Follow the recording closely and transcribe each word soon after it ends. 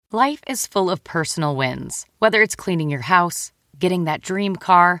Life is full of personal wins, whether it's cleaning your house, getting that dream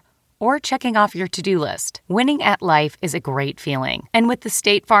car, or checking off your to-do list. Winning at life is a great feeling. And with the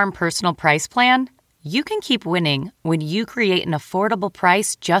State Farm Personal Price Plan, you can keep winning when you create an affordable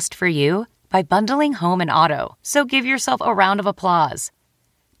price just for you by bundling home and auto. So give yourself a round of applause.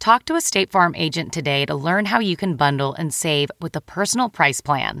 Talk to a State Farm agent today to learn how you can bundle and save with the Personal Price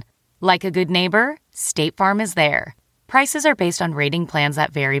Plan. Like a good neighbor, State Farm is there. Prices are based on rating plans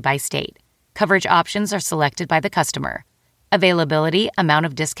that vary by state. Coverage options are selected by the customer. Availability, amount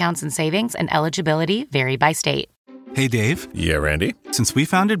of discounts and savings, and eligibility vary by state. Hey, Dave. Yeah, Randy? Since we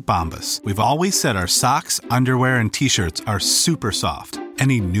founded Bombas, we've always said our socks, underwear, and T-shirts are super soft.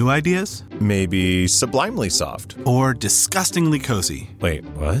 Any new ideas? Maybe sublimely soft. Or disgustingly cozy. Wait,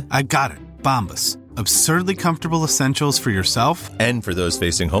 what? I got it. Bombas. Absurdly comfortable essentials for yourself and for those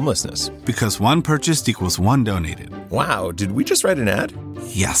facing homelessness. Because one purchased equals one donated. Wow, did we just write an ad?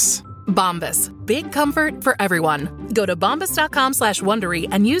 Yes. Bombas. Big comfort for everyone. Go to bombas.com/Wondery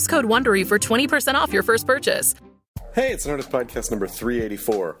and use code WONDERY for 20% off your first purchase. Hey, it's Nerdist Podcast number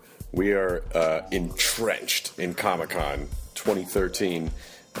 384. We are entrenched in Comic-Con 2013.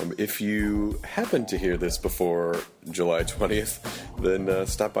 If you happen to hear this before July 20th, then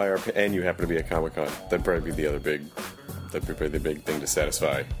stop by and you happen to be at Comic-Con. That'd probably be the big thing to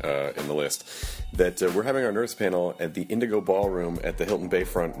satisfy in the list. That we're having our Nerdist panel at the Indigo Ballroom at the Hilton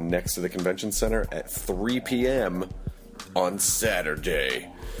Bayfront next to the Convention Center at 3 p.m. on Saturday.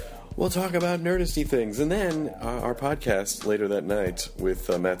 We'll talk about nerdisty things. And then our podcast later that night with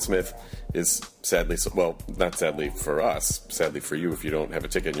Matt Smith is sadly, well, not sadly for us, sadly for you if you don't have a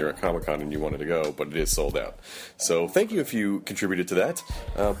ticket and you're at Comic-Con and you wanted to go, but it is sold out. So thank you if you contributed to that.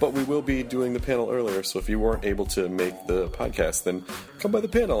 But we will be doing the panel earlier, so if you weren't able to make the podcast, then come by the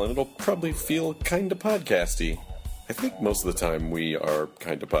panel and it'll probably feel kind of podcasty. I think most of the time we are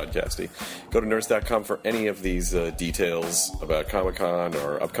kind of podcasty. Go to nerds.com for any of these details about Comic-Con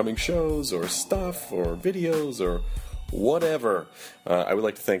or upcoming shows or stuff or videos or whatever. I would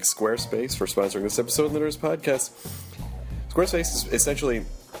like to thank Squarespace for sponsoring this episode of the Nerds Podcast. Squarespace is essentially,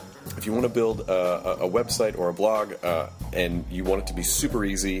 if you want to build a website or a blog and you want it to be super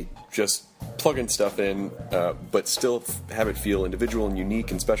easy, just plug in stuff in, but still have it feel individual and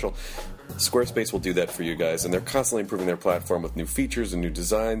unique and special, Squarespace will do that for you guys, and they're constantly improving their platform with new features and new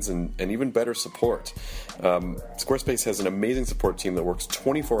designs and even better support. Squarespace has an amazing support team that works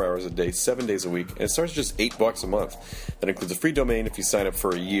 24 hours a day, 7 days a week, and it starts just $8 a month. That includes a free domain if you sign up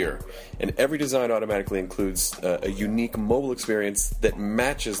for a year. And every design automatically includes a unique mobile experience that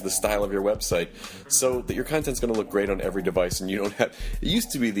matches the style of your website so that your content's going to look great on every device, and you don't have... It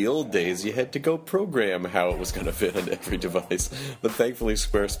used to be the old days, you had to go program how it was going to fit on every device. But thankfully,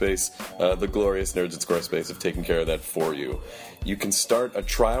 Squarespace... the glorious nerds at Squarespace have taken care of that for you. You can start a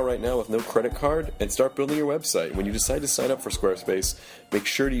trial right now with no credit card and start building your website. When you decide to sign up for Squarespace, make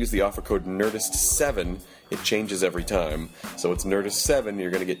sure to use the offer code NERDIST7. It changes every time. So it's NERDIST7, you're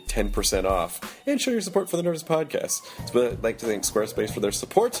going to get 10% off. And show your support for the Nerdist Podcast. So I'd like to thank Squarespace for their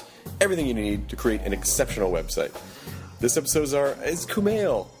support. Everything you need to create an exceptional website. This episode is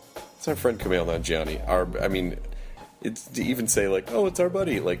Kumail. It's our friend Kumail Nanjiani. It's to even say, like, oh, it's our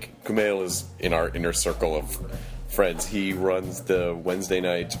buddy. Like, Kumail is in our inner circle of friends. He runs the Wednesday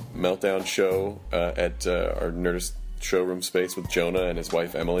night Meltdown show at our Nerdist showroom space with Jonah and his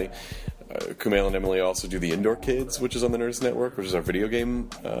wife, Emily. Kumail and Emily also do the Indoor Kids, which is on the Nerdist Network, which is our video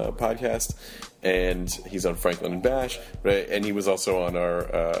game podcast. And he's on Franklin and Bash. Right? And he was also on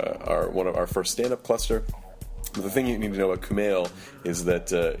our one of our first stand-up cluster. But the thing you need to know about Kumail is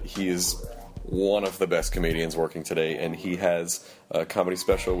that he is... one of the best comedians working today, and he has a comedy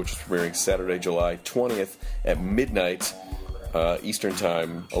special which is premiering Saturday, July 20th at midnight Eastern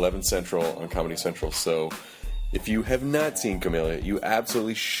Time, 11 Central on Comedy Central. So if you have not seen Kumail yet, you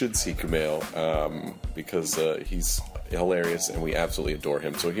absolutely should see Kumail because he's hilarious and we absolutely adore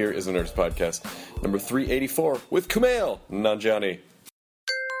him. So here is the Nerds Podcast number 384 with Kumail Nanjiani.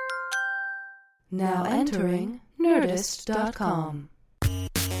 Now entering Nerdist.com.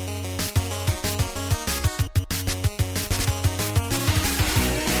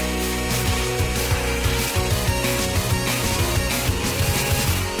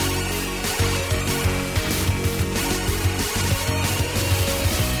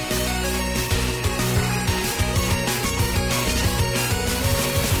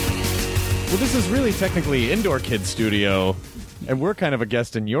 Well, this is really technically Indoor Kids Studio, and we're kind of a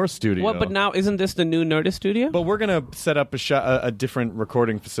guest in your studio. Well, but now isn't this the new Nerdist studio? But we're going to set up a different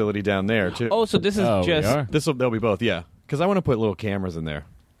recording facility down there, too. Oh, so this is just... They'll be both, yeah. Because I want to put little cameras in there.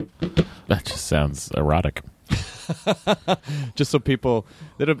 That just sounds erotic. Just so people,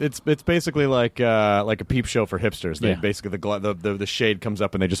 it's basically like a peep show for hipsters. They basically the shade comes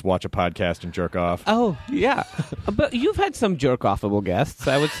up and they just watch a podcast and jerk off. Oh yeah, but you've had some jerk-offable guests,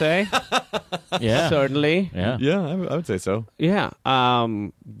 I would say. Yeah, certainly. Yeah, I would say so. Yeah,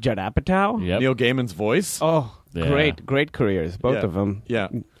 Judd Apatow. Yep. Neil Gaiman's voice. Oh. Yeah. Great careers, both of them. Yeah,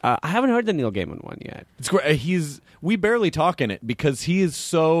 I haven't heard the Neil Gaiman one yet. it's great. We barely talk in it because he is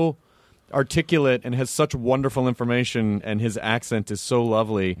so articulate and has such wonderful information, and his accent is so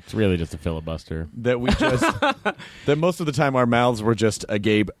lovely. It's really just a filibuster. That we just that most of the time our mouths were just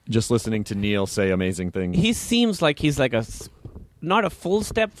agape, just listening to Neil say amazing things. He seems like he's like not a full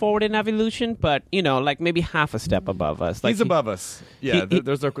step forward in evolution, but like maybe half a step above us. Like he's above us. Yeah,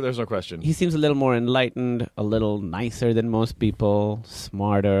 there's no question. He seems a little more enlightened, a little nicer than most people,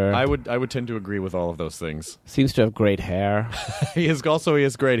 smarter. I would tend to agree with all of those things. Seems to have great hair. He has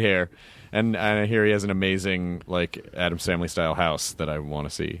great hair, and I hear he has an amazing Addams Family style house that I want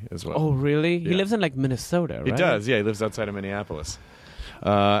to see as well. Oh, really? Yeah. He lives in Minnesota, right? He does. Yeah, he lives outside of Minneapolis.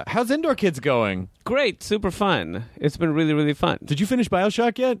 How's Indoor Kids going? Great, super fun. It's been really, really fun. Did you finish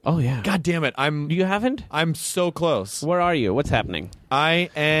BioShock yet? Oh yeah. God damn it! You haven't? I'm so close. Where are you? What's happening? I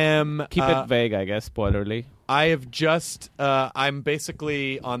am. Keep it vague, I guess. Spoilerly. I have just. I'm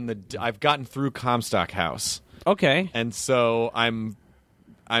basically on the. I've gotten through Comstock House. Okay. And so I'm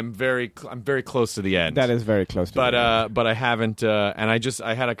very close to the end. That is very close to the end. But I haven't. And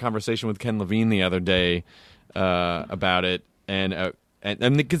I had a conversation with Ken Levine the other day about it, and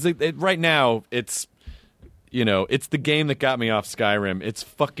because right now it's the game that got me off Skyrim. It's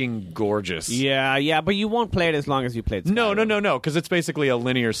fucking gorgeous. Yeah, but you won't play it as long as you played Skyrim. No, because it's basically a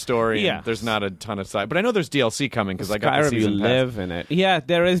linear story. Yeah. And there's not a ton of side, but I know there's DLC coming because I got the Skyrim, season you pass. live in it. Yeah,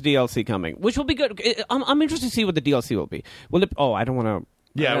 there is DLC coming, which will be good. I'm interested to see what the DLC will be. Will it? Oh, I don't want to.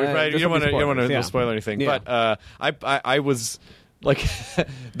 Yeah, right. You don't want to spoil anything. Yeah. But I was.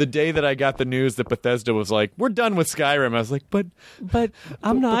 The day that I got the news that Bethesda was like, we're done with Skyrim, I was like, but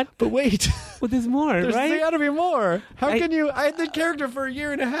I'm not. But wait. Well, there's more, right? There got to be more. How can you? I had the character for a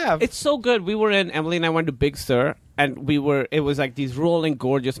year and a half. It's so good. Emily and I went to Big Sur, and it was like these rolling,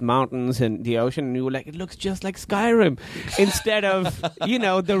 gorgeous mountains and the ocean, and we were like, it looks just like Skyrim. Instead of,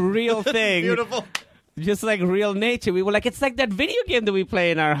 the real thing. Beautiful. Just like real nature. We were like, it's like that video game that we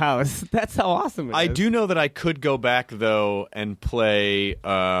play in our house. That's how awesome it is. I do know that I could go back, though, and play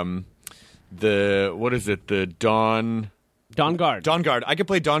the Dawnguard. Dawnguard. I could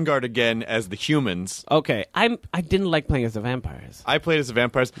play Dawnguard again as the humans. Okay. I didn't like playing as the vampires. I played as the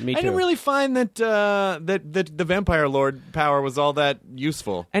vampires. Me I didn't too. really find that the vampire lord power was all that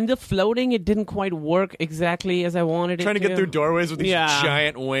useful. And the floating, it didn't quite work exactly as I wanted it Trying to get through doorways with these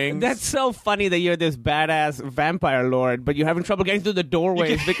giant wings. That's so funny that you're this badass vampire lord, but you're having trouble getting through the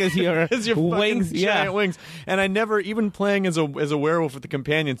doorways because your wings, giant wings. And I never, even playing as a werewolf with the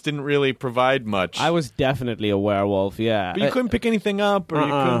companions, didn't really provide much. I was definitely a werewolf, yeah. But you couldn't pick anything up, or you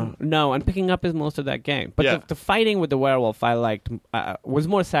couldn't. No, and picking up is most of that game. But Yeah. the fighting with the werewolf, I liked, was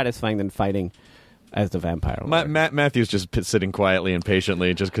more satisfying than fighting as the vampire lord. Matthew's just sitting quietly and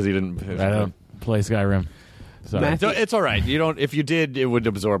patiently, just because he didn't. I don't play Skyrim. Sorry. Matthew- It's all right. You don't. If you did, it would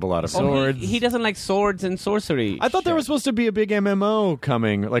absorb a lot of swords. He doesn't like swords and sorcery. I thought there was supposed to be a big MMO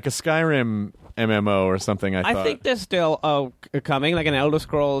coming, like a Skyrim MMO or something. I thought. think they're still coming, like an Elder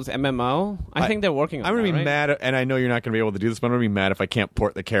Scrolls MMO. I think they're working on I'm that, gonna be right? mad, and I know you're not gonna be able to do this, but I'm gonna be mad if I can't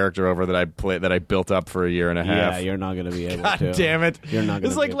port the character over that I built up for a year and a half. Yeah, you're not going to be able God to. damn it! You're not gonna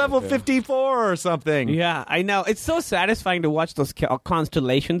It's be like able level to. 54 or something. Yeah, I know. It's so satisfying to watch those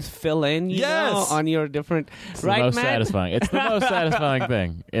constellations fill in, you know, on your different... It's right, the most Matt? satisfying. It's the most satisfying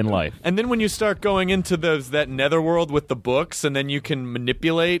thing in life. And then when you start going into that netherworld with the books, and then you can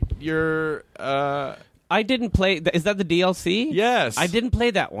manipulate your. I didn't play... Is that the DLC? Yes. I didn't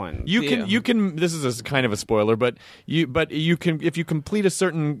play that one. You can. This is kind of a spoiler, but you can, if you complete a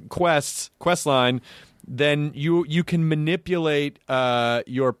certain quest line, then you can manipulate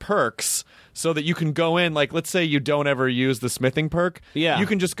your perks so that you can go in. Like, let's say you don't ever use the smithing perk. Yeah. You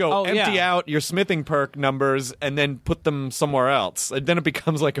can just go empty out your smithing perk numbers and then put them somewhere else. And then it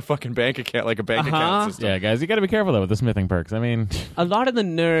becomes like a fucking bank account, like a bank account system. Yeah, guys, you got to be careful though with the smithing perks. I mean, A lot of the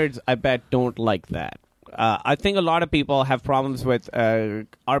nerds, I bet, don't like that. I think a lot of people have problems with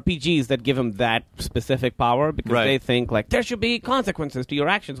RPGs that give them that specific power because Right. they think like there should be consequences to your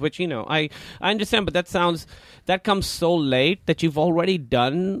actions, which I understand, but that comes so late that you've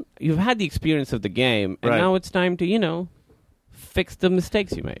had the experience of the game, and Right. now it's time to fix the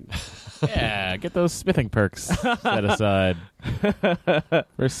mistakes you made. yeah, get those smithing perks set aside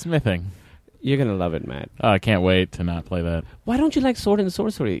for smithing. You're gonna love it, Matt. Oh, I can't wait to not play that. Why don't you like sword and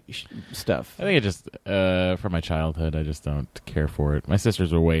sorcery stuff? I think it just from my childhood, I just don't care for it. My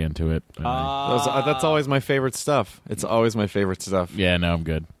sisters were way into it. and That's always my favorite stuff. It's always my favorite stuff. yeah, no, I'm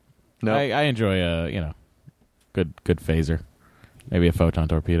good. No. I enjoy good phaser. Maybe a photon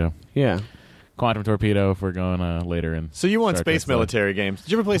torpedo. Yeah. Quantum torpedo if we're going later in. So you want Star Trek space stuff. military games?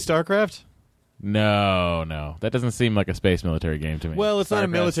 Did you ever play StarCraft? No. That doesn't seem like a space military game to me. Well, it's not a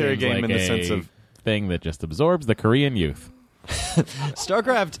StarCraft military seems game like in the sense a of- thing that just absorbs the Korean youth.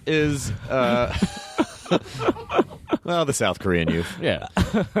 StarCraft is well, the South Korean youth. Yeah.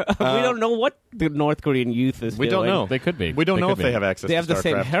 We don't know what the North Korean youth is We don't doing. know. They could be. We don't know could if be. they have access They to have the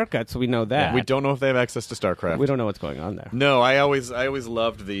same StarCraft. haircuts. We know that. We don't know if they have access to StarCraft. We don't know what's going on there. No, I always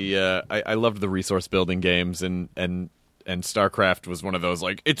loved the I loved the resource building games and StarCraft was one of those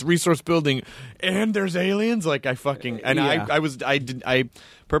like it's resource building and there's aliens like I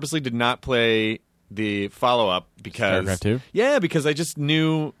purposely did not play the follow-up because StarCraft 2? Yeah, because I just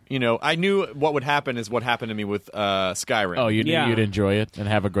knew, I knew what would happen is what happened to me with Skyrim. Oh, you knew Yeah. you'd enjoy it and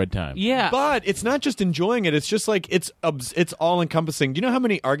have a good time. Yeah. But it's not just enjoying it. It's just like it's all encompassing. Do you know how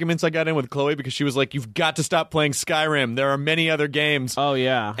many arguments I got in with Chloe because she was like, "You've got to stop playing Skyrim. There are many other games." Oh,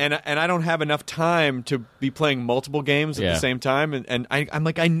 yeah. And I don't have enough time to be playing multiple games at Yeah. the same time. And I'm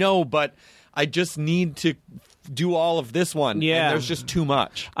like, I know, but I just need to do all of this one. Yeah. And there's just too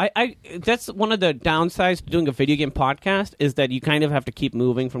much. I that's one of the downsides to doing a video game podcast is that you kind of have to keep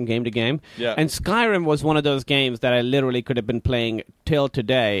moving from game to game. Yeah. And Skyrim was one of those games that I literally could have been playing till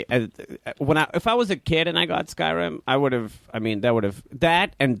today. And if I was a kid and I got Skyrim, I would have. I mean,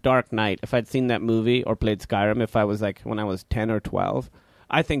 that and Dark Knight. If I'd seen that movie or played Skyrim, if I was like when I was 10 or 12.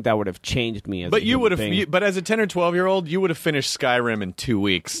 I think that would have changed me as But a you human would being. have. But as a 10 or 12-year-old, you would have finished Skyrim in 2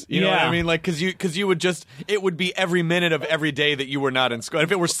 weeks. You know what Yeah. I mean? Like because you would just it would be every minute of every day that you were not in school.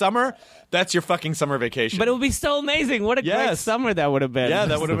 If it were summer, that's your fucking summer vacation. But it would be so amazing. What a great Yes. summer that would have been. Yeah,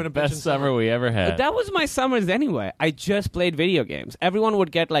 that would have The been a best bitchin' summer we ever had. That was my summers anyway. I just played video games. Everyone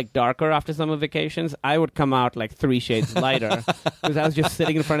would get like darker after summer vacations. I would come out like 3 shades lighter because I was just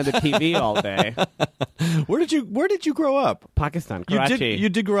sitting in front of the TV all day. Where did you grow up? Pakistan, Karachi. You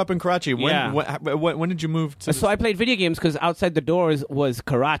did grow up in Karachi. Yeah. When did you move to? So I played video games because outside the doors was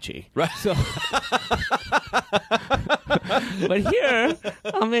Karachi. Right. So, but here,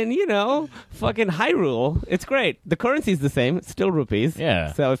 I'm in, fucking Hyrule. It's great. The currency's the same. It's still rupees.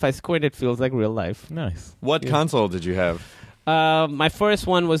 Yeah. So if I squint, it feels like real life. Nice. What console did you have? My first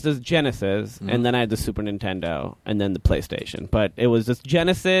one was the Genesis, and then I had the Super Nintendo, and then the PlayStation. But it was just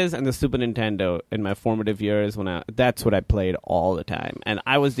Genesis and the Super Nintendo in my formative years that's what I played all the time. And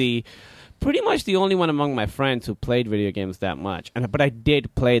I was pretty much the only one among my friends who played video games that much. But I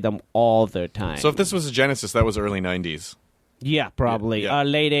did play them all the time. So if this was a Genesis, that was early 90s. Yeah, probably. Yeah.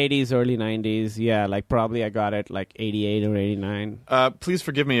 Late 80s, early 90s. Yeah, like probably I got it like 88 or 89. Please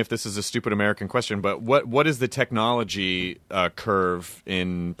forgive me if this is a stupid American question, but what is the technology curve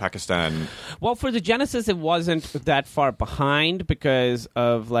in Pakistan? Well, for the Genesis, it wasn't that far behind because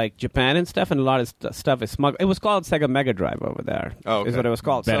of like Japan and stuff, and a lot of stuff is smuggled. It was called Sega Mega Drive over there. Oh, okay. Is what it was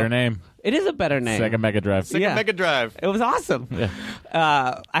called. Better So- name. It is a better name. Sega Mega Drive. Sega Yeah. Mega Drive. It was awesome. Yeah.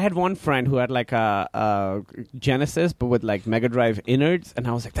 I had one friend who had like a Genesis, but with like Mega Drive innards, and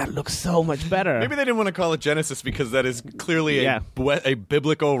I was like, that looks so much better. Maybe they didn't want to call it Genesis because that is clearly Yeah. a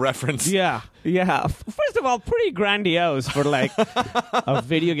biblical reference. Yeah. First of all, pretty grandiose for like a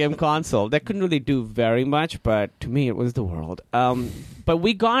video game console. That couldn't really do very much, but to me, it was the world. But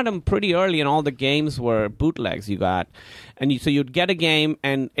we got them pretty early, and all the games were bootlegs you got. And so you'd get a game,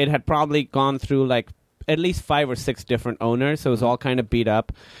 and it had probably gone through like at least 5 or 6 different owners, so it was all kind of beat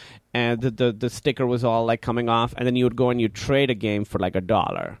up. And the sticker was all like coming off, and then you would go and you'd trade a game for like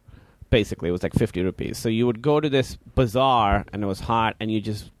 $1. Basically, it was like 50 rupees. So you would go to this bazaar, and it was hot, and you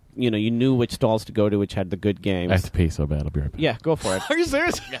just, you knew which stalls to go to, which had the good games. I have to pee so bad. I'll be right back. Yeah, go for it. Are you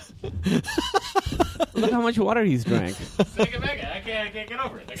serious? Look how much water he's drank. Sega Mega. I can't get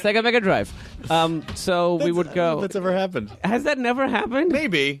over it. Sega Mega Drive. So we would I don't know go. if that's ever happened. Has that never happened?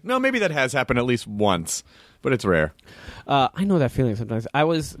 Maybe. No, maybe that has happened at least once, but it's rare. I know that feeling sometimes. I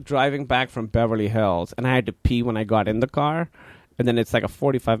was driving back from Beverly Hills, and I had to pee when I got in the car. And then it's like a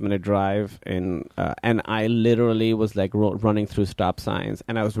 45-minute drive, and I literally was like running through stop signs,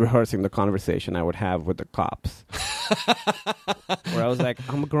 and I was rehearsing the conversation I would have with the cops. Where I was like,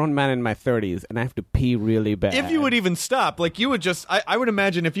 I'm a grown man in my 30s, and I have to pee really bad. If you would even stop, like you would just, I would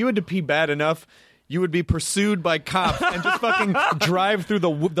imagine if you had to pee bad enough, you would be pursued by cops and just fucking drive through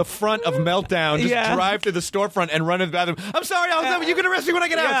the front of Meltdown, just drive through the storefront and run to the bathroom. I'm sorry, you can arrest me when I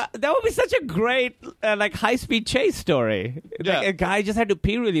get out. That would be such a great high-speed chase story. Like a guy just had to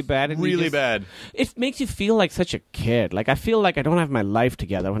pee really bad. And really bad. It makes you feel like such a kid. Like I feel like I don't have my life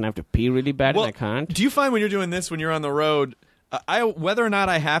together when I have to pee really bad and I can't. Do you find when you're doing this, when you're on the road, whether or not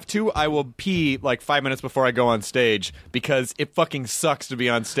I have to, I will pee like 5 minutes before I go on stage because it fucking sucks to be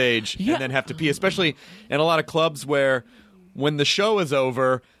on stage and then have to pee, especially in a lot of clubs where when the show is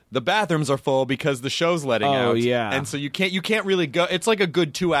over, the bathrooms are full because the show's letting out. Oh, yeah. And so you can't really go. It's like a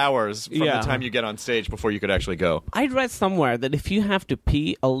good 2 hours from the time you get on stage before you could actually go. I read somewhere that if you have to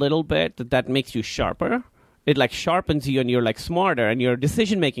pee a little bit, that makes you sharper. It like sharpens you and you're like smarter and your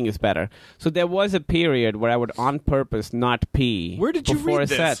decision making is better. So there was a period where I would on purpose not pee. Where did you read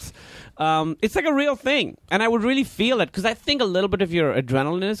this? Sets. It's like a real thing, and I would really feel it because I think a little bit of your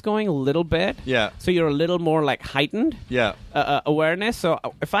adrenaline is going a little bit. Yeah. So you're a little more like heightened. Yeah. Awareness. So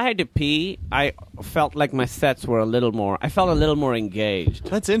if I had to pee, I felt like my sets were a little more. I felt a little more engaged.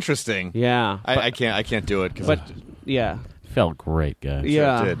 That's interesting. Yeah. I can't do it. Yeah. Felt great, guys.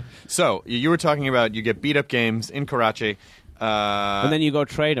 Yeah. Sure it did. So you were talking about you get beat up games in Karachi. And then you go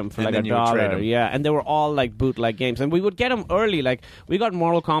trade them for like then $1. you would trade 'em. Yeah, and they were all like bootleg games, and we would get them early. Like we got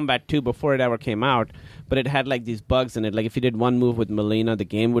Mortal Kombat 2 before it ever came out, but it had like these bugs in it. Like if you did one move with Melina, the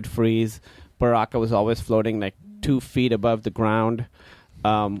game would freeze. Baraka was always floating like 2 feet above the ground.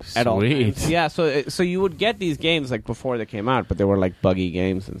 At all times. Yeah, so you would get these games like before they came out, but they were like buggy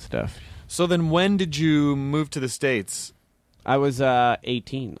games and stuff. So then, when did you move to the States? I was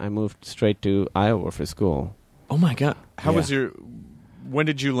 18. I moved straight to Iowa for school. Oh my God! When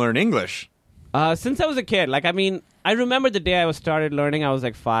did you learn English? Since I was a kid. Like, I mean, I remember the day I started learning. I was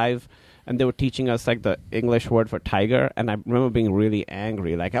like 5, and they were teaching us like the English word for tiger. And I remember being really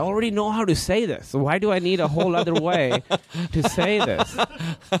angry. Like, I already know how to say this. So why do I need a whole other way to say this?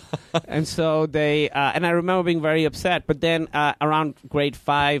 And so and I remember being very upset. But then around grade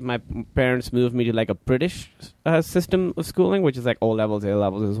 5, my parents moved me to like a British system of schooling, which is like O-levels,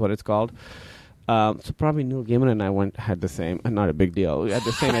 A-levels is what it's called. So probably Neil Gaiman and I had the same, not a big deal. We had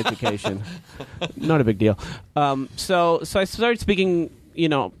the same education. Not a big deal. So I started speaking,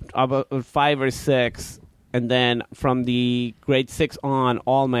 about 5 or 6, and then from the grade 6 on,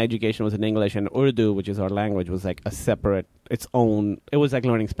 all my education was in English, and Urdu, which is our language, was like a separate, its own. It was like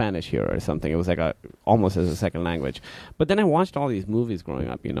learning Spanish here or something. It was like almost as a second language. But then I watched all these movies growing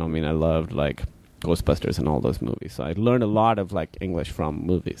up. I loved like Ghostbusters and all those movies. So I learned a lot of like English from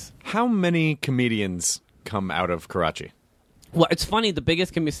movies. How many comedians come out of Karachi? Well, it's funny. The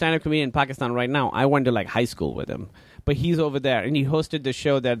biggest stand-up comedian in Pakistan right now, I went to like high school with him. But he's over there, and he hosted the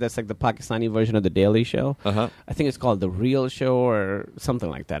show there that's like the Pakistani version of The Daily Show. Uh-huh. I think it's called The Real Show or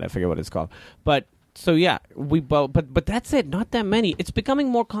something like that. I forget what it's called. But so yeah, we both. But that's it. Not that many. It's becoming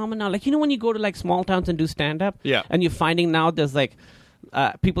more common now. Like when you go to like small towns and do stand-up, and you're finding now there's like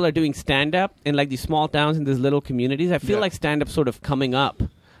people are doing stand-up in like these small towns in these little communities. I feel like stand-up sort of coming up.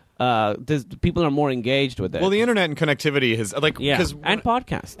 People are more engaged with it. Well, the internet and connectivity has and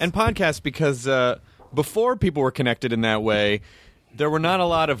podcasts because. Before people were connected in that way, there were not a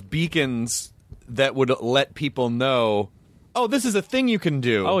lot of beacons that would let people know, oh, this is a thing you can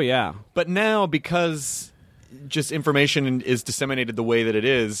do. Oh, yeah. But now, because just information is disseminated the way that it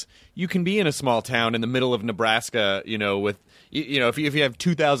is, you can be in a small town in the middle of Nebraska, with, if you have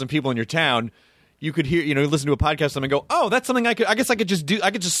 2,000 people in your town, you could hear, listen to a podcast and go, oh, that's something I guess I could just do. I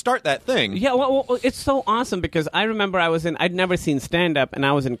could just start that thing. Yeah, well, it's so awesome because I remember I'd never seen stand-up, and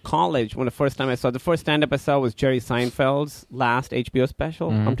I was in college when the first stand-up I saw was Jerry Seinfeld's last HBO special.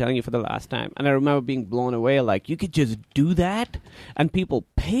 Mm-hmm. I'm telling you for the last time. And I remember being blown away, like, you could just do that and people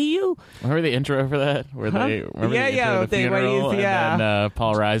pay you? Remember the intro for that? Where the intro of the funeral, and then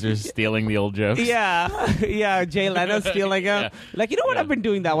Paul Reiser's stealing the old jokes? Yeah, Jay Leno stealing them. Yeah. Like, what? I've been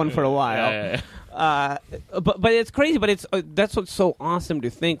doing that one for a while. Yeah. But it's crazy. But it's that's what's so awesome to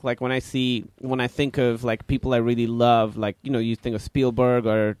think. Like when I think of like people I really love, like you think of Spielberg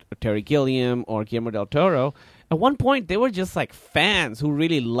or Terry Gilliam or Guillermo del Toro. At one point, they were just like fans who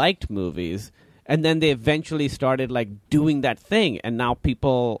really liked movies, and then they eventually started like doing that thing, and now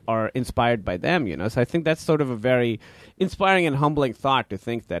people are inspired by them. So I think that's sort of a very inspiring and humbling thought to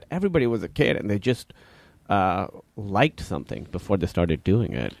think that everybody was a kid and they just. Liked something before they started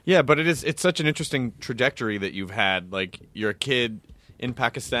doing it. Yeah, but it's such an interesting trajectory that you've had. Like, you're a kid in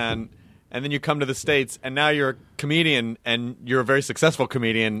Pakistan, and then you come to the States, and now you're a comedian, and you're a very successful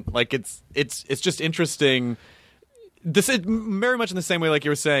comedian. Like, it's just interesting. This is very much in the same way, like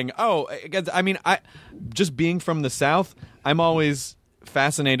you were saying. Oh, I mean, just being from the South, I'm always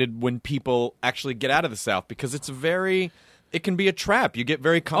fascinated when people actually get out of the South because it can be a trap. You get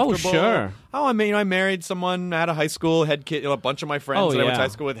very comfortable. Oh, sure. Oh, I married someone out of high school, had kids. A bunch of my friends that I went to high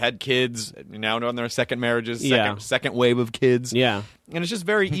school with had kids. Now they're on their second marriages, second wave of kids. Yeah. And it's just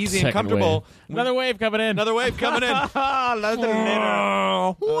very easy and comfortable. Wave. Another wave coming in. Another wave coming in.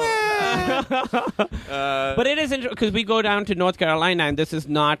 But it is interesting because we go down to North Carolina, and this is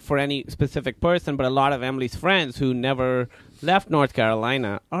not for any specific person, but a lot of Emily's friends who never left North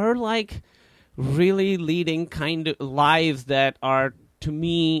Carolina are like really leading kind of lives that are, to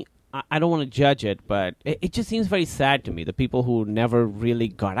me, I don't want to judge it, but it just seems very sad to me, the people who never really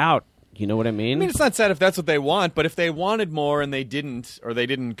got out. You know what I mean? I mean, it's not sad if that's what they want, but if they wanted more and they didn't, or they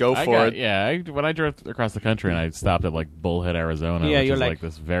didn't go for it. Yeah, when I drove across the country and I stopped at like Bullhead, Arizona, which is like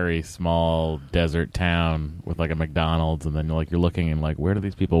this very small desert town with like a McDonald's, and then like you're looking and like, where do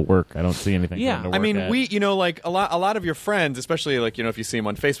these people work? I don't see anything. Yeah, I mean, like a lot of your friends, especially like if you see them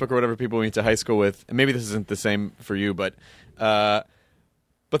on Facebook or whatever, people we went to high school with, and maybe this isn't the same for you, but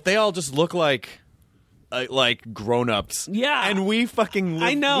they all just look like grown-ups. Yeah. And we fucking live,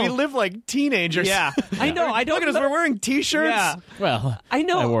 I know. We live like teenagers. Yeah. I know. I don't look at us, we're wearing T-shirts. Yeah. Well, I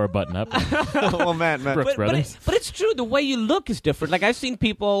know. I wore a button-up. Well, Matt. Brooks Brothers. But it's true. The way you look is different. Like, I've seen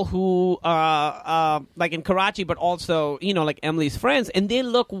people who, like in Karachi, but also, like Emily's friends, and they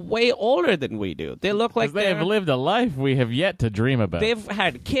look way older than we do. They look like they have lived a life we have yet to dream about. They've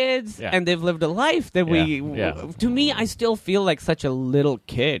had kids, and they've lived a life that to me, I still feel like such a little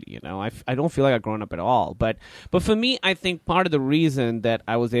kid, I don't feel like I've grown up at all. But for me, I think part of the reason that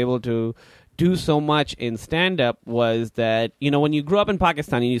I was able to do so much in stand-up was that, when you grew up in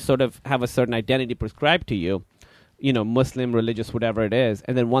Pakistan and you sort of have a certain identity prescribed to you, Muslim, religious, whatever it is,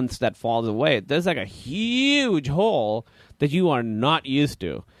 and then once that falls away, there's like a huge hole that you are not used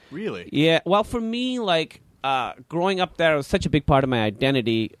to. Really? Yeah. Well, for me, like, growing up there was such a big part of my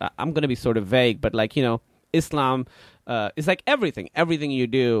identity. I'm going to be sort of vague, but like, Islam... it's like everything you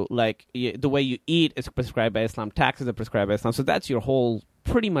do, like the way you eat is prescribed by Islam, taxes are prescribed by Islam. So that's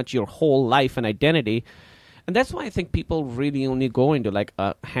pretty much your whole life and identity. And that's why I think people really only go into like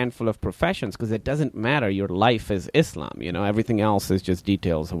a handful of professions, because it doesn't matter. Your life is Islam, everything else is just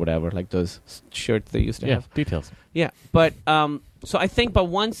details or whatever, like those shirts they used to have. Yeah, details. Yeah, but so I think, but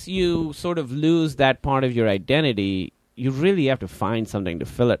once you sort of lose that part of your identity, you really have to find something to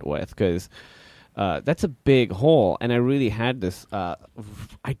fill it with, because... that's a big hole, and I really had this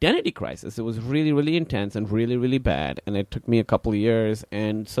identity crisis. It was really, really intense and really, really bad, and it took me a couple of years.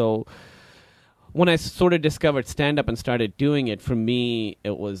 And so when I sort of discovered stand-up and started doing it, for me,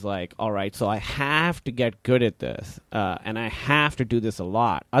 it was like, all right, so I have to get good at this, and I have to do this a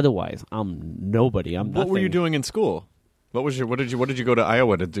lot. Otherwise, I'm nobody. I'm nothing. What were you doing in school? What did you go to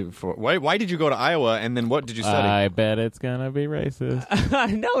Iowa to do for? Why did you go to Iowa, and then what did you study? I bet it's gonna be racist.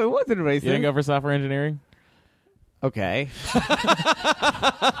 No, it wasn't racist. You didn't go for software engineering? Okay.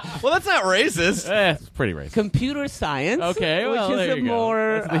 Well, that's not racist. It's pretty racist. Computer science. Okay, well, which is there a you go.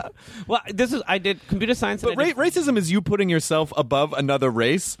 more. I did computer science. But racism is you putting yourself above another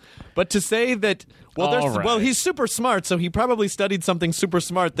race. But to say that, he's super smart, so he probably studied something super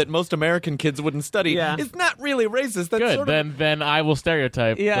smart that most American kids wouldn't study. Yeah. It's not really racist. That's Good. Sort of, then I will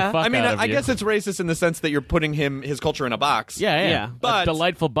stereotype. Yeah. The fuck I mean, out of I you. guess it's racist in the sense that you're putting his culture in a box. Yeah. But a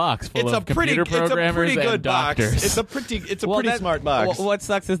delightful box full it's of computer programmers it's a pretty good and box. doctors. It's a pretty smart box. What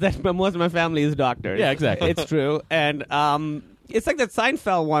sucks is that most of my family is doctors. Yeah, exactly. It's true. And it's like that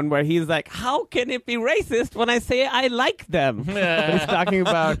Seinfeld one where he's like, how can it be racist when I say I like them? He's talking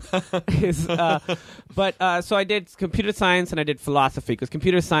about his... so I did computer science and I did philosophy, because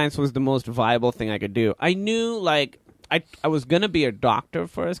computer science was the most viable thing I could do. I knew, like... I was going to be a doctor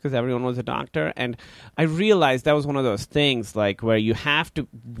first, because everyone was a doctor, and I realized that was one of those things, like, where you have to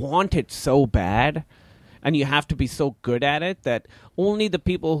want it so bad, and you have to be so good at it that only the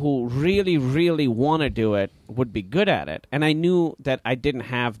people who really, really want to do it would be good at it. And I knew that I didn't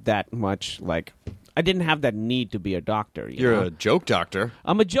have that much, like... I didn't have that need to be a doctor. You're a joke doctor.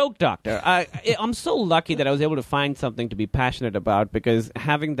 I'm a joke doctor. I'm so lucky that I was able to find something to be passionate about, because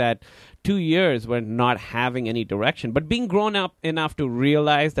having that 2 years when not having any direction, but being grown up enough to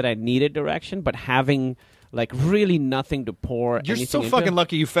realize that I needed direction, but having like really nothing to pour. You're so into. fucking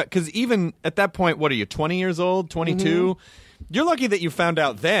lucky because even at that point, what are you, 20 years old, 22? Mm-hmm. You're lucky that you found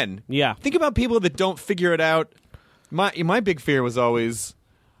out then. Yeah. Think about people that don't figure it out. My big fear was always...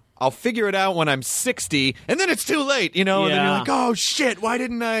 I'll figure it out when I'm 60, and then it's too late, you know? And then you're like, oh, shit, why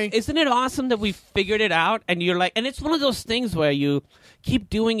didn't I? Isn't it awesome that we figured it out? And you're like, and it's one of those things where you keep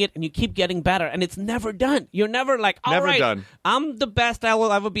doing it and you keep getting better, and it's never done. You're never like, all never right, done. I'm the best I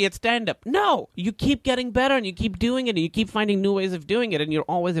will ever be at stand-up. No, you keep getting better, and you keep doing it, and you keep finding new ways of doing it, and you're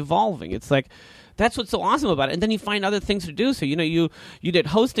always evolving. It's like, that's what's so awesome about it. And then you find other things to do. So, you know, you did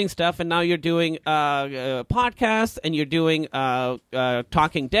hosting stuff, and now you're doing podcasts, and you're doing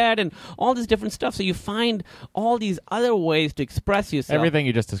Talking Dead, and all this different stuff. So you find all these other ways to express yourself. Everything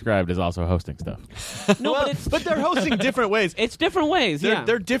you just described is also hosting stuff. No, well, but they're hosting different ways. It's different ways,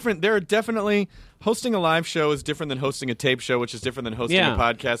 They're different. They're definitely... Hosting a live show is different than hosting a tape show, which is different than hosting a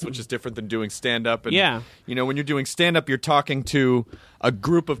podcast, which is different than doing stand-up. And, you know, when you're doing stand-up, you're talking to a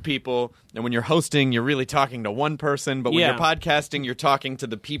group of people, and when you're hosting, you're really talking to one person, but when you're podcasting, you're talking to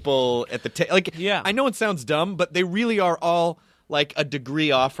the people at the I know it sounds dumb, but they really are all like a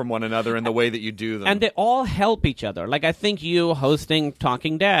degree off from one another in the way that you do them. And they all help each other. Like, I think you hosting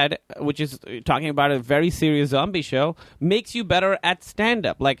Talking Dead, which is talking about a very serious zombie show, makes you better at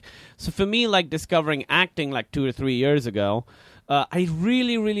stand-up. Like, so for me, like, discovering acting like 2 or 3 years ago, I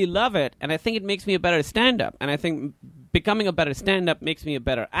really, really love it, and I think it makes me a better stand-up. And I think becoming a better stand-up makes me a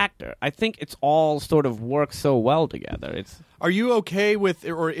better actor. I think it's all sort of works so well together. Are you okay with,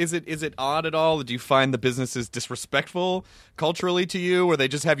 or is it odd at all? Do you find the business is disrespectful culturally to you, or they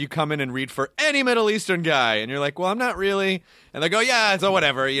just have you come in and read for any Middle Eastern guy, and you're like, well, I'm not really, and they go, yeah, so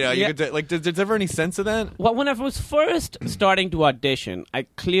whatever, you know, you could, like, did there ever any sense of that? Well, when I was first starting to audition, I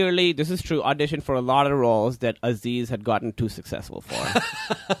clearly, this is true, auditioned for a lot of roles that Aziz had gotten too successful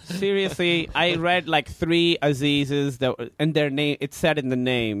for. Seriously, I read like 3 Azizes and their name, it said in the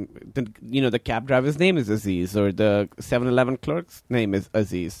name, the cab driver's name is Aziz, or the 7-Eleven clerk's name is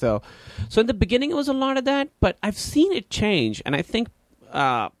Aziz. So in the beginning it was a lot of that, but I've seen it change, and I think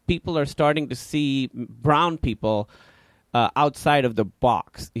people are starting to see brown people outside of the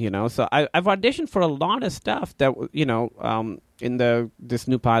box, you know. So I've auditioned for a lot of stuff that, you know, in this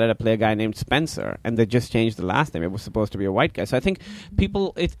new pilot I play a guy named Spencer, and they just changed the last name. It was supposed to be a white guy. So I think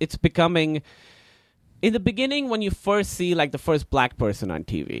people, it's becoming... In the beginning, when you first see like the first black person on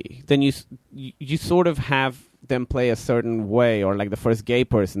TV, then you sort of have them play a certain way, or like the first gay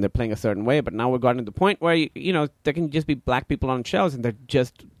person, they're playing a certain way. But now we've gotten to the point where you know there can just be black people on shows, and they're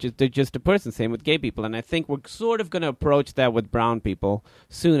just a person. Same with gay people, and I think we're sort of going to approach that with brown people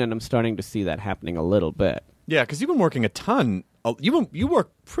soon, and I'm starting to see that happening a little bit. Yeah, because you've been working a ton. You work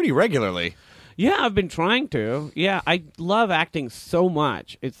pretty regularly. Yeah, I've been trying to. Yeah, I love acting so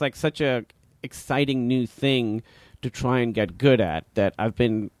much. It's like such a exciting new thing to try and get good at, that I've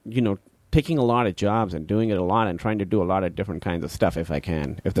been, you know, taking a lot of jobs and doing it a lot and trying to do a lot of different kinds of stuff if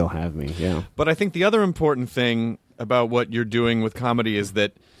they'll have me. Yeah. But I think the other important thing about what you're doing with comedy is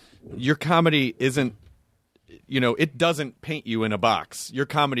that your comedy isn't, you know, it doesn't paint you in a box. Your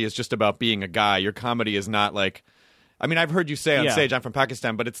comedy is just about being a guy. Your comedy is not like, I mean, I've heard you say on stage, I'm from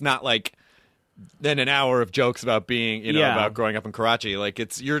Pakistan, but it's not like then an hour of jokes about being, you know, about growing up in Karachi. Like,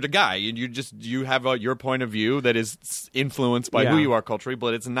 you're the guy. You have your point of view that is influenced by who you are culturally,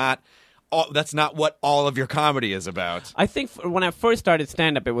 but it's not. That's not what all of your comedy is about. I think when I first started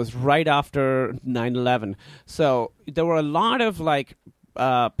stand-up, it was right after 9/11. So there were a lot of like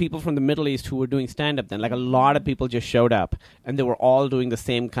people from the Middle East who were doing stand-up then. Like, a lot of people just showed up, and they were all doing the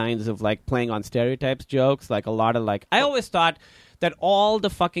same kinds of like playing on stereotypes jokes. Like a lot of like, I always thought that all the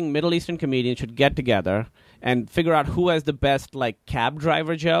fucking Middle Eastern comedians should get together and figure out who has the best like cab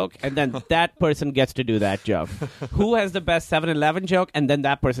driver joke, and then that person gets to do that joke. Who has the best 7-Eleven joke, and then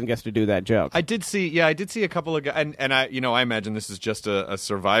that person gets to do that joke. I did see a couple of guys, and I, you know, I imagine this is just a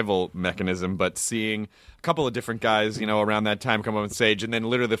survival mechanism, but seeing a couple of different guys, you know, around that time come up on stage, and then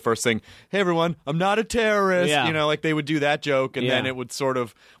literally the first thing, hey everyone, I'm not a terrorist, you know, like they would do that joke, and then it would sort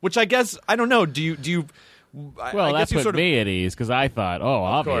of, which I guess, I don't know, do you well, that put me at ease, because I thought,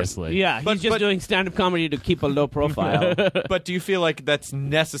 obviously. Yeah, he's just doing stand-up comedy to keep a low profile. But do you feel like that's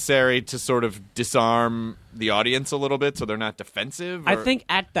necessary to sort of disarm the audience a little bit so they're not defensive? I think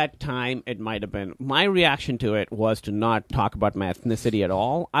at that time it might have been. My reaction to it was to not talk about my ethnicity at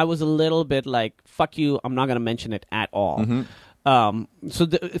all. I was a little bit like, fuck you, I'm not going to mention it at all. Mm-hmm. So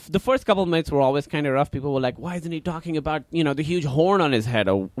the first couple of minutes were always kind of rough. People were like, why isn't he talking about, you know, the huge horn on his head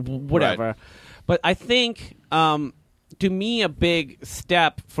or whatever? Right. But I think, to me, a big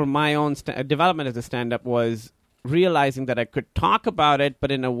step for my own development as a stand-up was realizing that I could talk about it,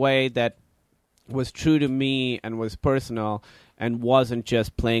 but in a way that was true to me and was personal and wasn't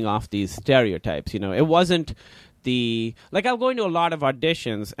just playing off these stereotypes. You know, it wasn't I'll go into a lot of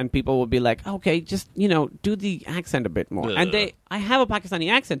auditions and people will be like, okay, just, do the accent a bit more. And I have a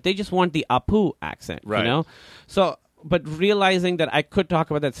Pakistani accent. They just want the Apu accent, So, but realizing that I could talk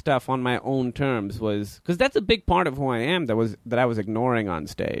about that stuff on my own terms was, because that's a big part of who I am that I was ignoring on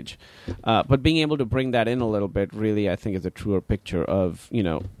stage. But being able to bring that in a little bit really, I think, is a truer picture of,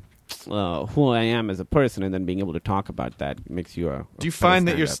 who I am as a person, and then being able to talk about that makes you a Do you find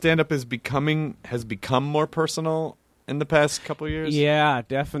that your stand-up has become more personal in the past couple of years? Yeah,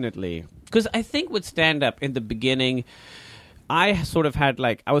 definitely. Because I think with stand-up in the beginning, I sort of had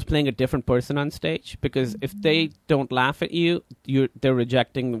I was playing a different person on stage, because if they don't laugh at you, they're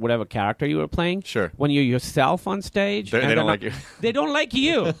rejecting whatever character you were playing. Sure. When you're yourself on stage, they don't like you. They don't like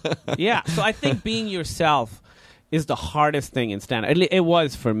you. Yeah. So I think being yourself is the hardest thing in stand-up. It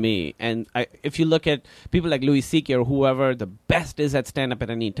was for me. And if you look at people like Louis C.K. or whoever the best is at stand-up at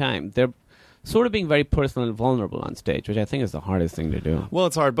any time, they're sort of being very personal and vulnerable on stage, which I think is the hardest thing to do. Well,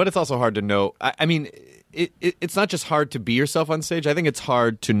 it's hard, but it's also hard to know. I mean, it's not just hard to be yourself on stage. I think it's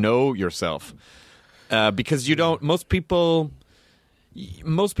hard to know yourself because you don't. Most people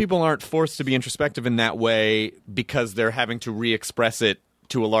aren't forced to be introspective in that way because they're having to re-express it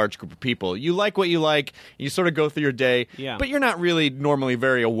to a large group of people. You like what you like. You sort of go through your day, but you're not really normally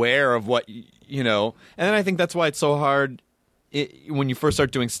very aware of what you know. And then I think that's why it's so hard when you first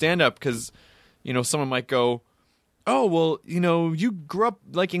start doing stand-up, because someone might go, oh, well, you grew up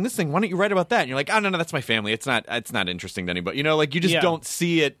liking this thing. Why don't you write about that? And you're like, oh, no, that's my family. It's not interesting to anybody. You just don't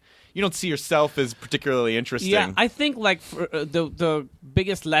see it. You don't see yourself as particularly interesting. Yeah, I think for, the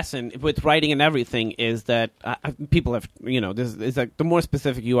biggest lesson with writing and everything is that people have, this is the more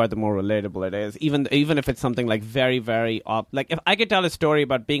specific you are, the more relatable it is. Even if it's something very, very if I could tell a story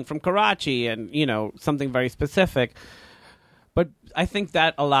about being from Karachi and something very specific. But I think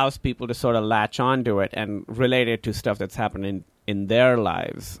that allows people to sort of latch onto it and relate it to stuff that's happening in their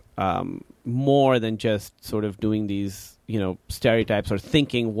lives, more than just sort of doing these, stereotypes or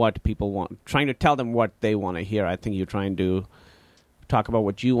thinking what people want, trying to tell them what they want to hear. I think you're trying to talk about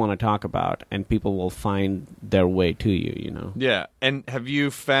what you want to talk about, and people will find their way to you, Yeah, and have you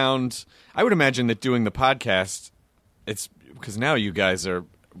found, I would imagine that doing the podcast, it's because now you guys are,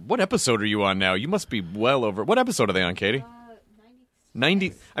 what episode are you on now? You must be well over, what episode are they on, Katie?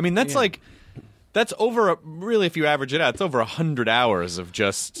 90. I mean, that's that's over. Really, if you average it out, it's over 100 hours of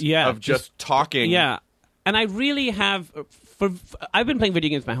just talking. Yeah, and I really have. I've been playing video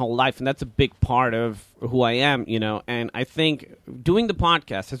games my whole life, and that's a big part of who I am. And I think doing the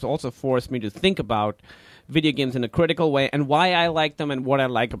podcast has also forced me to think about video games in a critical way and why I like them and what I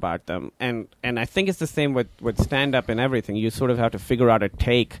like about them. And I think it's the same with stand-up and everything. You sort of have to figure out a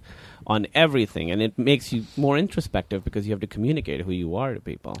take on everything, and it makes you more introspective because you have to communicate who you are to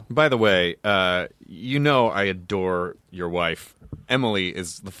people. By the way, I adore your wife. Emily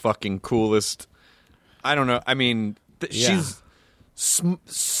is the fucking coolest. I don't know. I mean, she's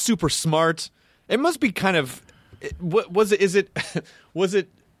super smart. It must be kind of. Was it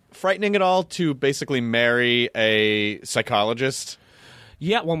frightening at all to basically marry a psychologist?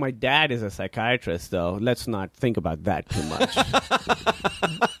 Yeah, well, my dad is a psychiatrist, though. Let's not think about that too much.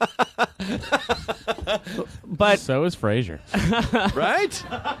 But so is Frasier. Right?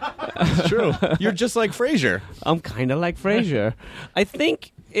 It's true. You're just like Frasier. I'm kind of like Frasier. I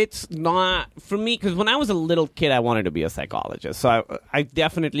think it's not, for me, because when I was a little kid, I wanted to be a psychologist. So I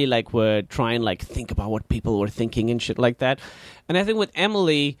definitely would try and think about what people were thinking and shit like that. And I think with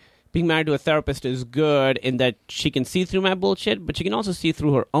Emily, being married to a therapist is good in that she can see through my bullshit, but she can also see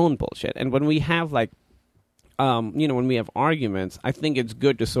through her own bullshit. And when we have when we have arguments, I think it's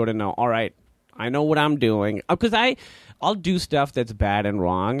good to sort of know, all right, I know what I'm doing. Because I'll do stuff that's bad and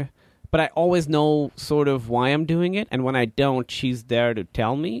wrong, but I always know sort of why I'm doing it. And when I don't, she's there to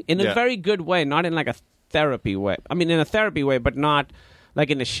tell me in a very good way, not in a therapy way. I mean, in a therapy way, but not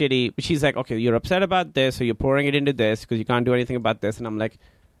in a shitty. She's like, okay, you're upset about this, so you're pouring it into this because you can't do anything about this. And I'm like,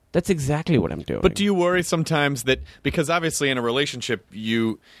 that's exactly what I'm doing. But do you worry sometimes that, because obviously in a relationship,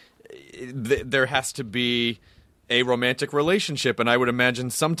 there has to be a romantic relationship, and I would imagine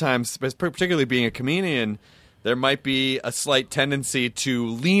sometimes, particularly being a comedian, there might be a slight tendency to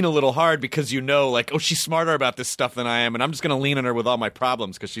lean a little hard because oh, she's smarter about this stuff than I am, and I'm just going to lean on her with all my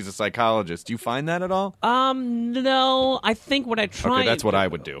problems because she's a psychologist. Do you find that at all? No. I think what I try... Okay, that's what I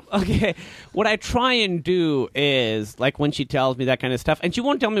would do. Okay. What I try and do is, when she tells me that kind of stuff, and she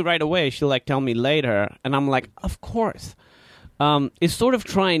won't tell me right away, she'll, tell me later, and I'm like, of course. is sort of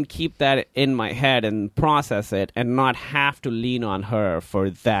try and keep that in my head and process it and not have to lean on her for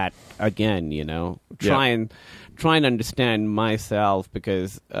that again, Try and understand myself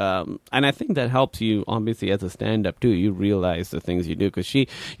because, and I think that helps you, obviously, as a stand-up, too. You realize the things you do because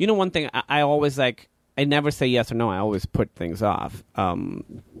one thing I always like, I never say yes or no. I always put things off.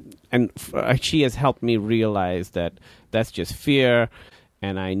 And she has helped me realize that that's just fear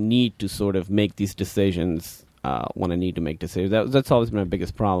and I need to sort of make these decisions when I need to make decisions. That's always been my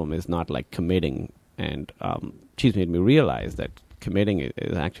biggest problem is not like committing. And she's made me realize that committing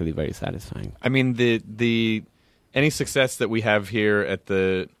is actually very satisfying. I mean, the any success that we have here at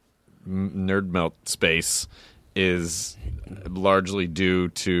the Nerd Melt space is largely due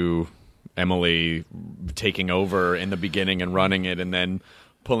to Emily taking over in the beginning and running it, and then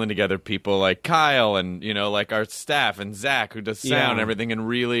pulling together people like Kyle and like our staff and Zach who does sound and everything, and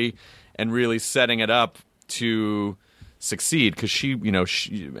really setting it up to succeed because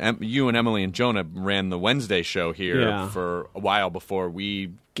you and Emily and Jonah ran the Wednesday show here for a while before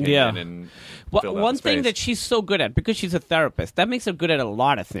we came in and filled out one the thing space. that she's so good at, because she's a therapist, that makes her good at a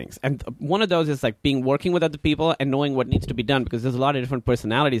lot of things, and one of those is like working with other people and knowing what needs to be done because there's a lot of different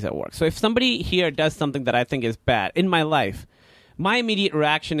personalities at work. So if somebody here does something that I think is bad in my life, my immediate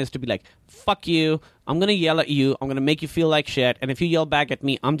reaction is to be like, fuck you, I'm going to yell at you, I'm going to make you feel like shit, and if you yell back at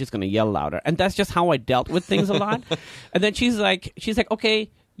me, I'm just going to yell louder. And that's just how I dealt with things a lot. And then she's like, okay,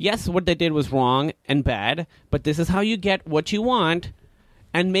 yes, what they did was wrong and bad, but this is how you get what you want,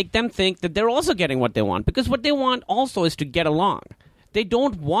 and make them think that they're also getting what they want. Because what they want also is to get along. They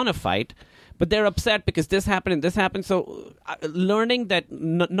don't want to fight, but they're upset because this happened and this happened. So learning that,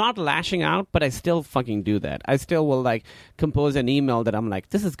 not lashing out, but I still fucking do that. I still will compose an email that I'm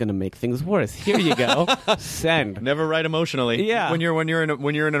like, this is going to make things worse. Here you go. Send. Never write emotionally. Yeah. When you're in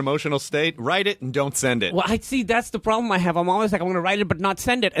an emotional state, write it and don't send it. Well, I see that's the problem I have. I'm always like, I'm going to write it but not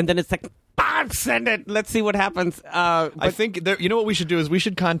send it, and then it's like, send it. Let's see what happens. I think what we should do is we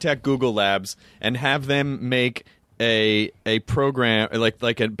should contact Google Labs and have them make a program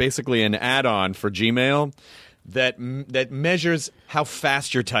basically an add-on for Gmail that measures how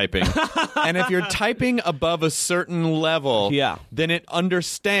fast you're typing. And if you're typing above a certain level, then it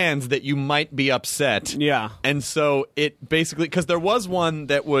understands that you might be upset. Yeah. And so it basically, because there was one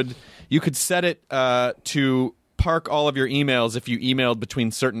that you could set it to park all of your emails if you emailed between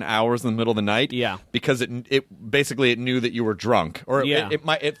certain hours in the middle of the night. Yeah. Because it knew that you were drunk, or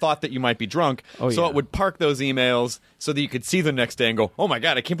it thought that you might be drunk. So it would park those emails so that you could see the next day and go, oh my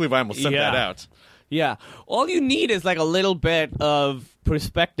God, I can't believe I almost sent that out. Yeah. All you need is a little bit of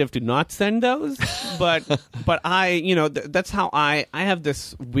perspective to not send those. But I, that's how I have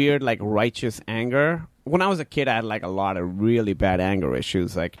this weird righteous anger. When I was a kid, I had a lot of really bad anger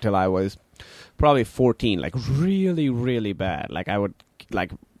issues, till I was probably 14, really, really bad. I would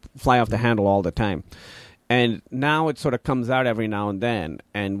fly off the handle all the time. And now it sort of comes out every now and then.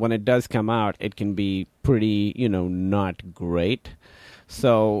 And when it does come out, it can be pretty, not great.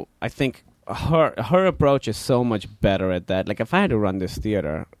 So I think her approach is so much better at that. If I had to run this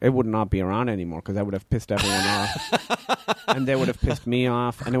theater, it would not be around anymore because I would have pissed everyone off. And they would have pissed me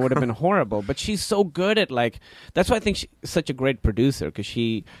off. And it would have been horrible. But she's so good at that's why I think she's such a great producer,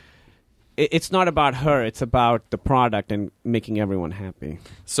 because it's not about her. It's about the product and making everyone happy.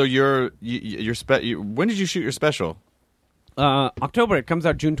 So when did you shoot your special? October. It comes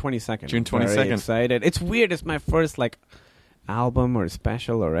out June 22nd. June 22nd. Very excited. It's weird. It's my first album or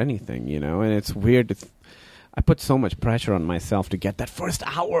special or anything, and it's weird. I put so much pressure on myself to get that first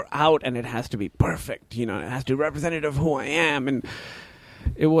hour out, and it has to be perfect. It has to be representative of who I am. And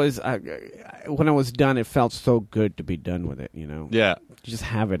it was when I was done, it felt so good to be done with it. Yeah. Just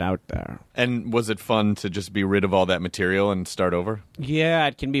have it out there. And was it fun to just be rid of all that material and start over? Yeah,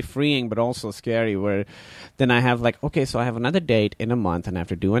 it can be freeing, but also scary, where then I have okay, so I have another date in a month and I have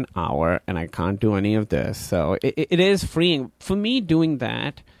to do an hour and I can't do any of this. So it is freeing. For me, doing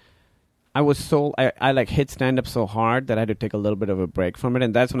that, I hit stand-up so hard that I had to take a little bit of a break from it.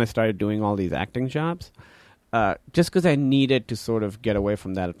 And that's when I started doing all these acting jobs. Just because I needed to sort of get away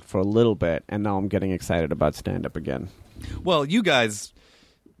from that for a little bit. And now I'm getting excited about stand-up again. Well, you guys,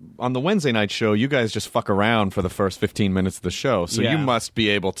 on the Wednesday night show, you guys just fuck around for the first 15 minutes of the show. So you must be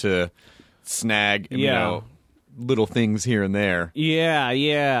able to snag, little things here and there. Yeah.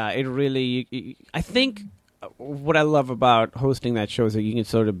 It really, I think what I love about hosting that show is that you can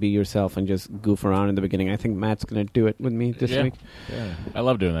sort of be yourself and just goof around in the beginning. I think Matt's going to do it with me this week. Yeah. I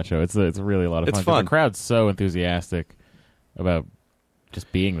love doing that show. It's really a lot of fun. It's fun. The crowd's so enthusiastic about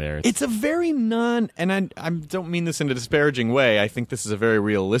just being there. It's a very and I don't mean this in a disparaging way. I think this is a very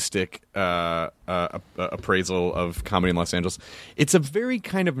realistic appraisal of comedy in Los Angeles. It's a very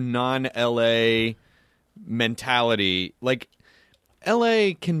kind of non-LA mentality. Like,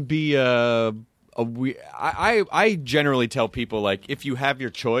 LA can be I generally tell people, like, if you have your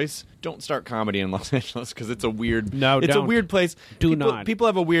choice, don't start comedy in Los Angeles because it's a weird a weird place. People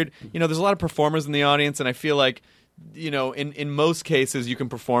have a weird, there's a lot of performers in the audience, and I feel like, in most cases you can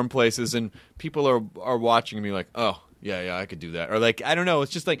perform places and people are watching me like, oh, yeah, I could do that. Or like, I don't know,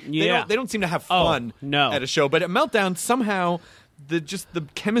 it's just like they don't seem to have fun at a show. But at Meltdown, somehow the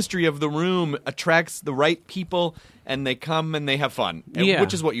chemistry of the room attracts the right people, and they come and they have fun,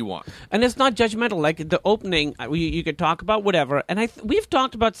 which is what you want. And it's not judgmental. Like the opening, you could talk about whatever. And we've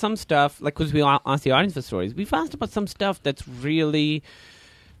talked about some stuff, like because we asked the audience for stories. We've asked about some stuff that's really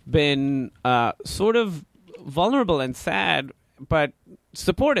been sort of vulnerable and sad, but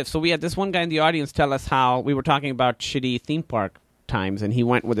supportive. So we had this one guy in the audience tell us how we were talking about shitty theme park times, and he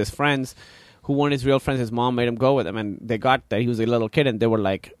went with his friends who weren't his real friends. His mom made him go with him, and they got there. He was a little kid, and they were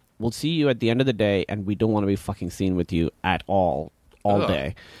like, we'll see you at the end of the day, and we don't want to be fucking seen with you at all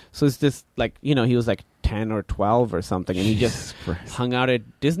day. So it's this, like, he was like 10 or 12 or something, and he just hung out at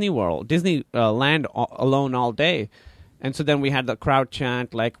Disneyland alone all day. And so then we had the crowd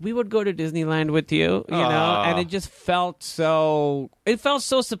chant, like, we would go to Disneyland with you, you know? And it just felt so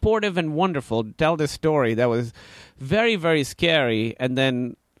supportive and wonderful to tell this story that was very, very scary. And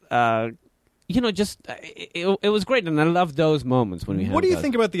then, it was great. And I love those moments when we have What do you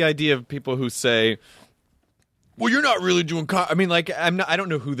think about the idea of people who say, well, you're not really doing I mean, like, I don't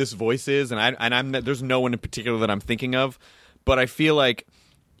know who this voice is, and there's no one in particular that I'm thinking of, but I feel like,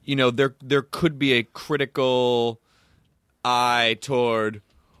 there could be a critical eye toward,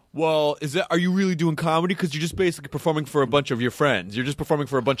 well, are you really doing comedy? Because you're just basically performing for a bunch of your friends. You're just performing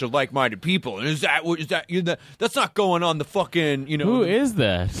for a bunch of like-minded people. And that's not going on the fucking, Who is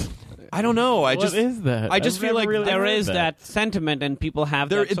that? I don't know. What is that? I just feel like there is that sentiment, and people have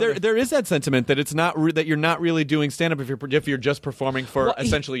there is that sentiment that it's not that you're not really doing stand-up if you're just performing for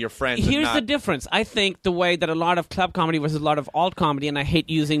essentially your friends. Here's the difference. I think the way that a lot of club comedy versus a lot of alt comedy, and I hate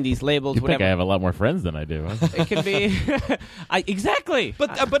using these labels. You think I have a lot more friends than I do? Huh? It could be exactly.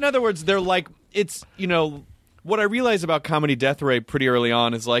 But in other words, they're like, it's what I realized about Comedy Death Ray pretty early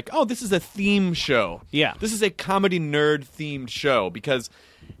on is like, oh, this is a theme show. Yeah, this is a comedy nerd themed show because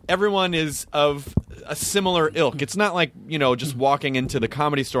everyone is of a similar ilk. It's not like, just walking into the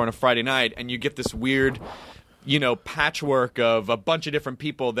Comedy Store on a Friday night and you get this weird, patchwork of a bunch of different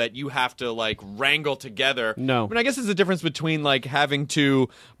people that you have to, like, wrangle together. No. I mean, I guess there's a difference between, like, having to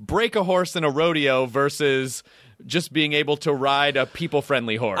break a horse in a rodeo versus just being able to ride a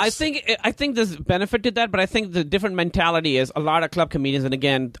people-friendly horse. I think there's benefit to that, but I think the different mentality is a lot of club comedians, and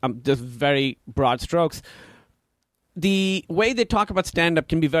again, just very broad strokes, the way they talk about stand-up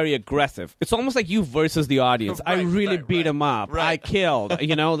can be very aggressive. It's almost like you versus the audience. Right, I really beat him up. Right. I killed.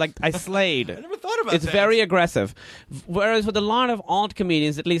 Like I slayed. I never thought about it's that. very aggressive. Whereas with a lot of alt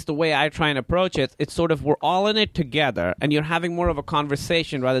comedians, at least the way I try and approach it, it's sort of we're all in it together, and you're having more of a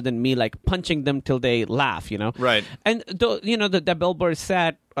conversation rather than me like punching them till they laugh. Right. And the Bill Burr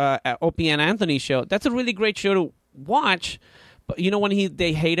set at Opie and Anthony show. That's a really great show to watch. When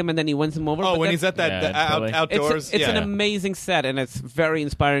they hate him and then he wins them over. Oh, when he's at that outdoors. It's an amazing set, and it's very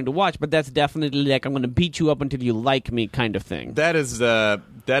inspiring to watch. But that's definitely like, I'm going to beat you up until you like me kind of thing. That is a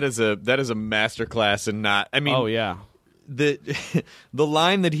masterclass in not. I mean, oh yeah, the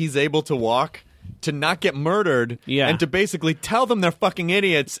line that he's able to walk to not get murdered, and to basically tell them they're fucking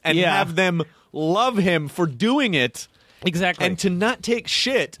idiots and have them love him for doing it, exactly, and to not take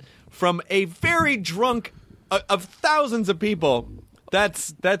shit from a very drunk. Of thousands of people,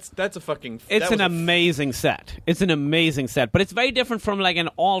 that's a fucking. It's an amazing set. It's an amazing set, but it's very different from like an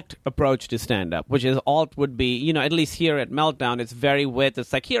alt approach to stand up, which is alt would be, at least here at Meltdown, it's very wit.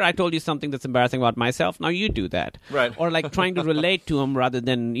 It's like, here I told you something that's embarrassing about myself. Now you do that, right? Or like trying to relate to them rather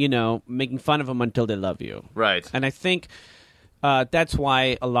than making fun of them until they love you, right? And I think that's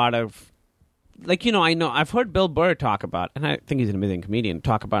why a lot of. I know I've heard Bill Burr talk about, and I think he's an amazing comedian,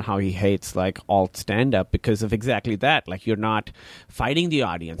 talk about how he hates like alt stand-up because of exactly that. Like, you're not fighting the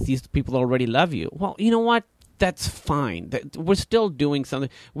audience; these people already love you. Well, you know what? that's fine. We're still doing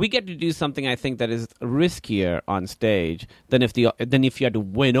something. We get to do something, I think, that is riskier on stage than if you had to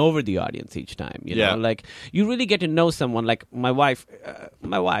win over the audience each time. You know, like you really get to know someone. Like my wife.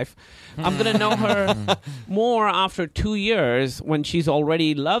 I'm gonna know her more after 2 years when she's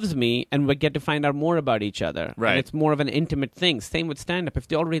already loves me, and we get to find out more about each other. Right. And it's more of an intimate thing. Same with stand-up. If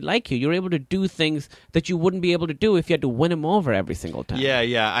they already like you, you're able to do things that you wouldn't be able to do if you had to win them over every single time.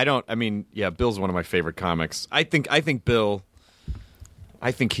 Yeah. Bill's one of my favorite comics. I think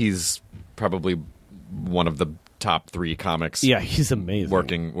he's probably one of the top 3 comics. Yeah, he's amazing.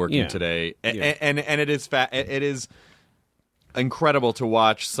 Working today, and it is it is incredible to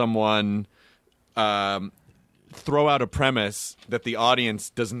watch someone throw out a premise that the audience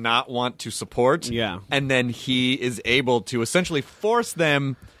does not want to support. Yeah, and then he is able to essentially force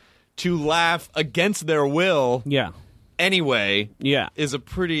them to laugh against their will. Yeah. Anyway, is a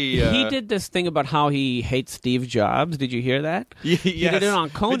pretty... he did this thing about how he hates Steve Jobs. Did you hear that? Yes. He did it on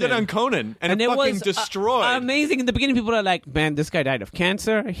Conan. He did it on Conan, and it fucking was destroyed. Amazing. In the beginning, people are like, man, this guy died of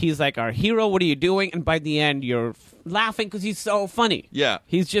cancer. He's like our hero. What are you doing? And by the end, you're laughing because he's so funny. Yeah.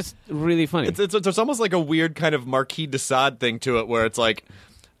 He's just really funny. It's almost like a weird kind of Marquis de Sade thing to it, where it's like,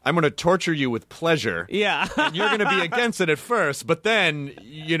 I'm going to torture you with pleasure. Yeah. And you're going to be against it at first, but then,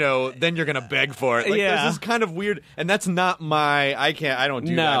 then you're going to beg for it. Like, there's this kind of weird, and that's not I don't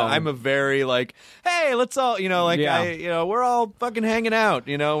do that. I'm a very like, hey, let's all, we're all fucking hanging out,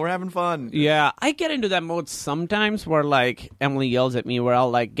 we're having fun. Yeah. I get into that mode sometimes where like Emily yells at me where I'll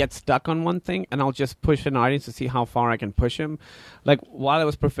like get stuck on one thing and I'll just push an audience to see how far I can push him. Like while I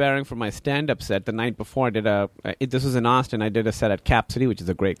was preparing for my stand-up set the night before, this was in Austin, I did a set at Cap City, which is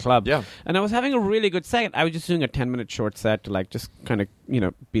a great club. Yeah. And I was having a really good set. I was just doing a 10-minute short set to like just kind of,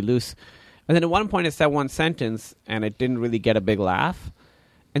 be loose. And then at one point I said one sentence and it didn't really get a big laugh.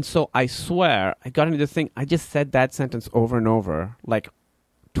 And so I swear, I got into this thing, I just said that sentence over and over, like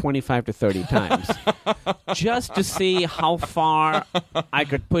 25 to 30 times. Just to see how far I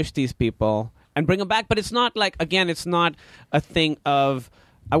could push these people and bring them back. But it's not like, again, it's not a thing of,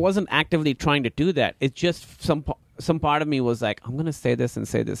 I wasn't actively trying to do that. It's just some part of me was like, I'm going to say this and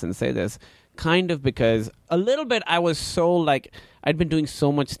say this and say this. Kind of because a little bit I was so like, I'd been doing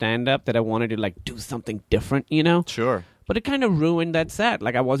so much stand-up that I wanted to like do something different, Sure. But it kind of ruined that set.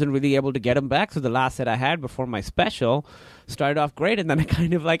 Like I wasn't really able to get them back. So the last set I had before my special started off great, and then I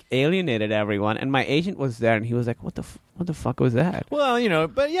kind of like alienated everyone. And my agent was there, and he was like, "What the fuck was that?" Well,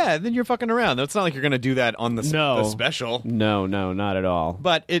 but yeah, then you're fucking around. It's not like you're going to do that on the special. No, not at all.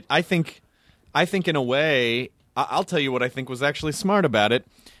 But I think in a way, I'll tell you what I think was actually smart about it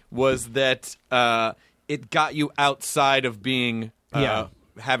was that it got you outside of being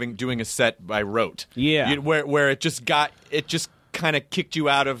doing a set by rote. Yeah. Where it just kind of kicked you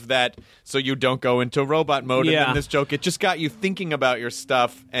out of that so you don't go into robot mode. And then this joke, it just got you thinking about your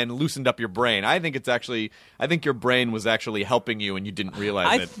stuff and loosened up your brain. I think your brain was actually helping you and you didn't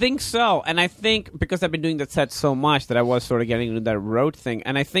realize it. I think so. And I think because I've been doing that set so much that I was sort of getting into that rote thing.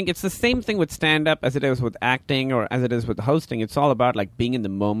 And I think it's the same thing with stand-up as it is with acting or as it is with hosting. It's all about like being in the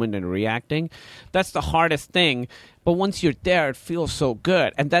moment and reacting. That's the hardest thing. But once you're there, it feels so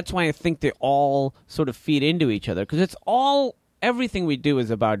good. And that's why I think they all sort of feed into each other. Because everything we do is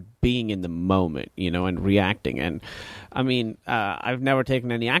about being in the moment, and reacting. And I mean, I've never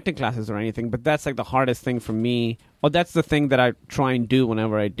taken any acting classes or anything, but that's like the hardest thing for me. Well, that's the thing that I try and do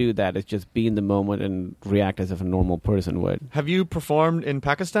whenever I do that is just be in the moment and react as if a normal person would. Have you performed in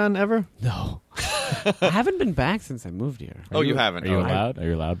Pakistan ever? No. I haven't been back since I moved here. You haven't? Are you allowed? Are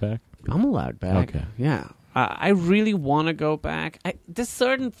you allowed back? I'm allowed back. Okay. Yeah. I really want to go back. There's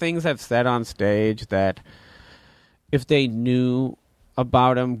certain things I've said on stage that if they knew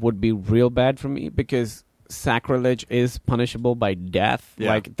about them would be real bad for me because sacrilege is punishable by death.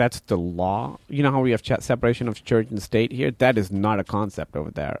 Yeah. Like that's the law. You know how we have separation of church and state here? That is not a concept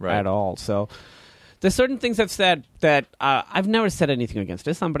over there at all. So there's certain things I've said that I've never said anything against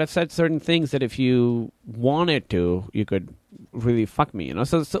Islam, but I've said certain things that if you wanted to, you could really fuck me.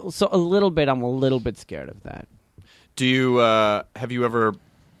 So a little bit, I'm a little bit scared of that. Do you have you ever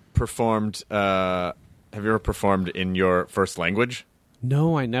performed? Have you ever performed in your first language?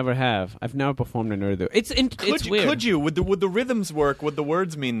 No, I never have. I've never performed in Urdu. It's weird. Could you? Would the rhythms work? Would the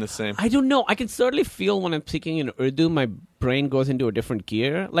words mean the same? I don't know. I can certainly feel when I'm speaking in Urdu, my brain goes into a different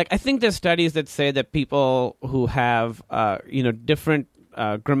gear. Like I think there's studies that say that people who have different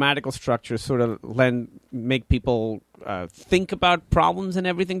grammatical structures sort of make people think about problems and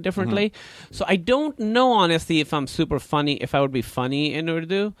everything differently. Mm-hmm. So I don't know honestly if I'm super funny. If I would be funny in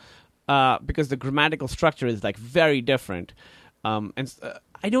Urdu. Because the grammatical structure is like very different. And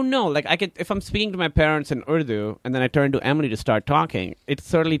I don't know. Like if I'm speaking to my parents in Urdu and then I turn to Emily to start talking, it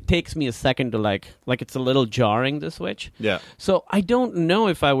certainly takes me a second to like it's a little jarring, the switch. Yeah. So I don't know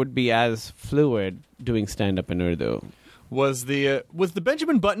if I would be as fluid doing stand-up in Urdu. Was the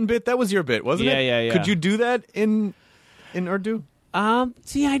Benjamin Button bit, that was your bit, wasn't it? Yeah. Could you do that in Urdu?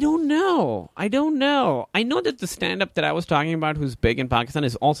 See, I don't know. I know that the stand-up that I was talking about, who's big in Pakistan,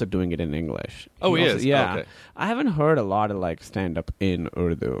 is also doing it in English. Oh, he is? Yeah. Okay. I haven't heard a lot of like stand-up in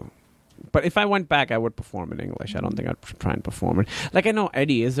Urdu. But if I went back, I would perform in English. I don't think I'd try and perform it. Like, I know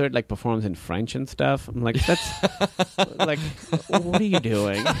Eddie Izzard like performs in French and stuff. I'm like, that's like, what are you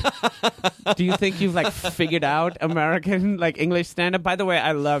doing? Do you think you've like figured out American like English stand-up? By the way,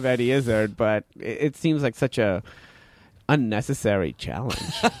 I love Eddie Izzard, but it seems like such a unnecessary challenge.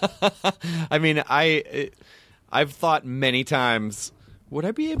 I mean, I've thought many times, would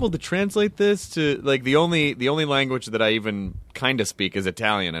I be able to translate this to like the only language that I even kind of speak is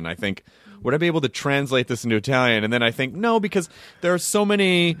Italian, and I think, would I be able to translate this into Italian? And then I think no, because there are so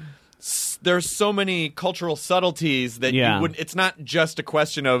many cultural subtleties that you wouldn't. It's not just a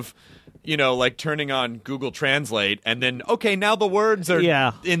question of, like turning on Google Translate and then okay, now the words are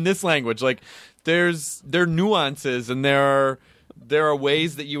in this language. Like there are nuances, and there are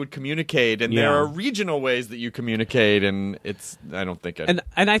ways that you would communicate, and there are regional ways that you communicate, and I don't think and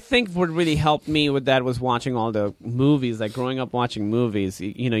I think what really helped me with that was watching all the movies. Like growing up watching movies,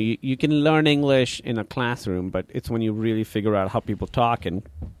 you can learn English in a classroom, but it's when you really figure out how people talk and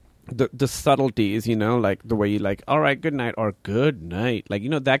the subtleties, like the way you like, all right, good night, or good night, like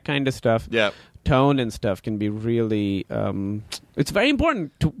that kind of stuff. Yeah. Tone and stuff can be really it's very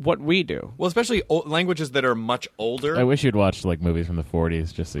important to what we do. Well, especially languages that are much older. I wish you'd watched like movies from the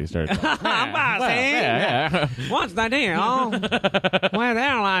 40s just so you started talking. Yeah. What's the deal with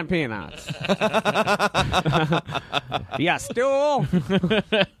airline peanuts? Yeah, stool. When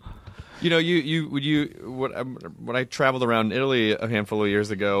I traveled around Italy a handful of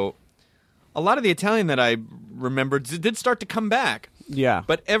years ago, a lot of the Italian that I remembered did start to come back. Yeah.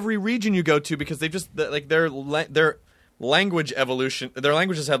 But every region you go to, because they just like their language evolution, their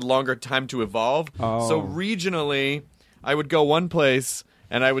languages had longer time to evolve. Oh. So regionally, I would go one place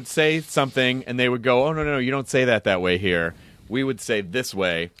and I would say something, and they would go, "Oh no, you don't say that way here. We would say this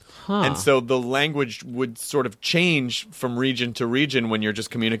way." Huh. And so the language would sort of change from region to region when you're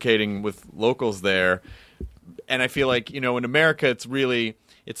just communicating with locals there. And I feel like, in America,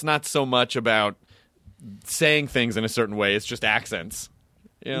 it's not so much about saying things in a certain way. It's just accents.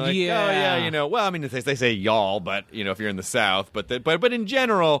 Well, I mean, they say y'all, but, if you're in the South. But in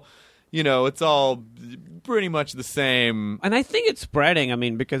general, it's all pretty much the same. And I think it's spreading. I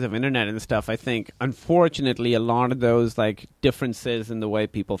mean, because of internet and stuff, I think, unfortunately, a lot of those like differences in the way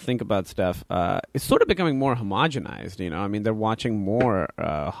people think about stuff is sort of becoming more homogenized. I mean, they're watching more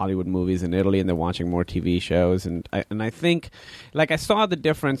Hollywood movies in Italy, and they're watching more TV shows. And I think, like, I saw the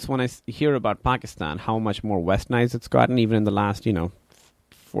difference when I hear about Pakistan, how much more westernized it's gotten, even in the last,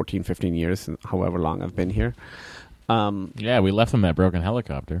 14, 15 years, however long I've been here. We left them that broken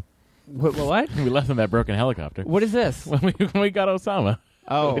helicopter. What? We left them that broken helicopter. What is this? When we got Osama.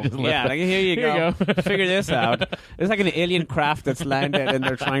 Oh, yeah. Like, here you go. Figure this out. It's like an alien craft that's landed, and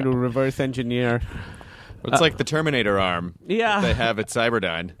they're trying to reverse engineer. It's like the Terminator arm that they have at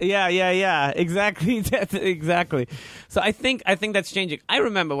Cyberdyne. Yeah. Exactly. Exactly. So I think that's changing. I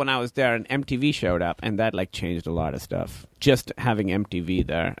remember when I was there and MTV showed up, and that like changed a lot of stuff. Just having MTV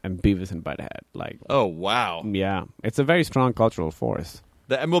there and Beavis and Butthead. Like, oh, wow. Yeah. It's a very strong cultural force.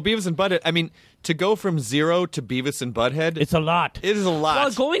 Beavis and Butthead, I mean, to go from zero to Beavis and Butthead... It's a lot. It is a lot. Well,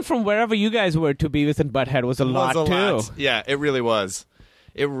 going from wherever you guys were to Beavis and Butthead was a lot, too. Yeah, it really was.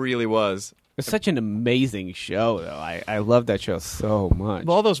 It really was. It's such an amazing show, though. I love that show so much.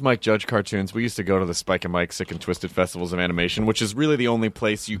 All those Mike Judge cartoons, we used to go to the Spike and Mike Sick and Twisted Festivals of Animation, which is really the only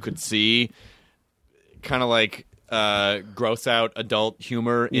place you could see kind of like gross out adult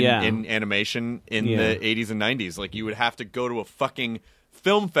humor in animation in the 80s and 90s. Like, you would have to go to a fucking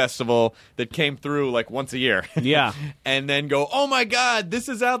film festival that came through like once a year. Yeah. And then go, oh my God, this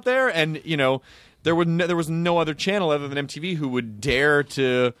is out there. And, there was no other channel other than MTV who would dare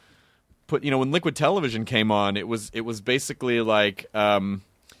to put, when Liquid Television came on, it was basically like, I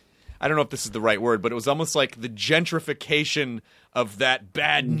don't know if this is the right word, but it was almost like the gentrification of that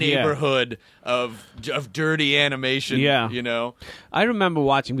bad neighborhood of dirty animation. Yeah. I remember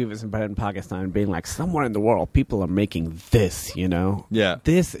watching Beavis and Butthead in Pakistan and being like, somewhere in the world, people are making this, Yeah.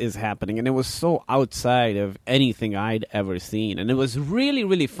 This is happening. And it was so outside of anything I'd ever seen. And it was really,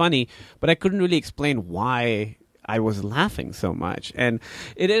 really funny, but I couldn't really explain why I was laughing so much. And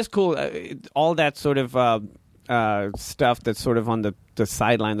it is cool. All that sort of stuff that's sort of on the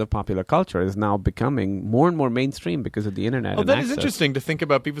sidelines of popular culture is now becoming more and more mainstream because of the internet. Well, that is interesting to think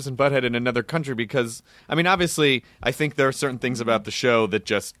about Beavis and Butthead in another country because, I mean, obviously, I think there are certain things about the show that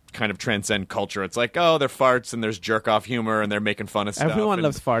just kind of transcend culture. It's like, oh, they're farts and there's jerk-off humor and they're making fun of stuff. Everyone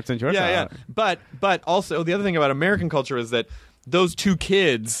loves farts and jerk-off. Yeah. But also, the other thing about American culture is that those two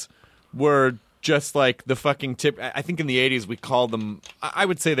kids were just like the fucking tip. I think in the 80s we called them, I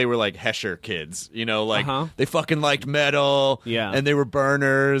would say they were like Hesher kids, they fucking liked metal, and they were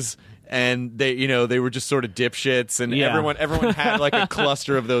burners, and they were just sort of dipshits, and everyone had like a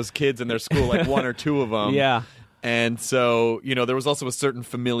cluster of those kids in their school, like one or two of them. Yeah. And so, there was also a certain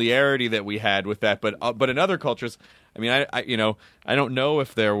familiarity that we had with that, but in other cultures, I mean, I don't know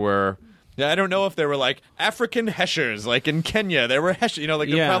if there were. Yeah, I don't know if there were like African Heshers, like in Kenya. There were Heshers,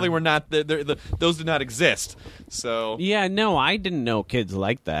 there probably were not. Those did not exist. So yeah, no, I didn't know kids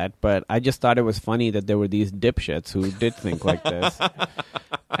like that, but I just thought it was funny that there were these dipshits who did think like this,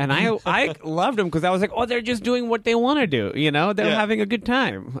 and I loved them because I was like, oh, they're just doing what they want to do. They're having a good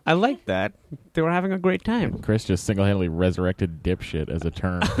time. I like that. They were having a great time. Chris just single-handedly resurrected dipshit as a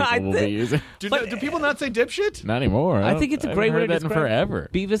term people will be using. Do people not say dipshit? Not anymore. I think it's a great way to describe forever.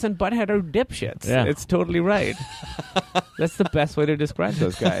 Beavis and Butthead are dipshits. Yeah. It's totally right. That's the best way to describe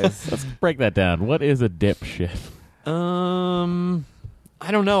those guys. Let's break that down. What is a dipshit? I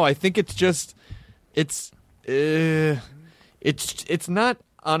don't know. I think it's just it's not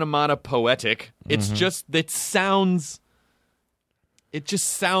onomatopoetic. It's just it just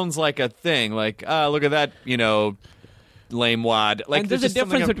sounds like a thing. Like, look at that, lame wad. Like, and there's a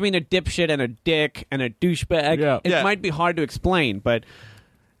difference between a dipshit and a dick and a douchebag. Yeah. It might be hard to explain, but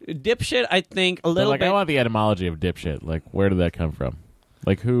dipshit, I think, a little bit. I want the etymology of dipshit. Like, where did that come from?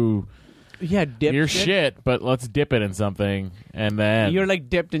 Like, who? Yeah, dipshit. You're shit, but let's dip it in something, and then you're like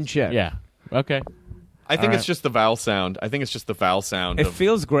dipped in shit. Yeah. Okay. I think it's just the vowel sound. It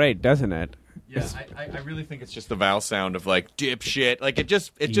feels great, doesn't it? Yeah, I really think it's just the vowel sound of like dipshit. Like it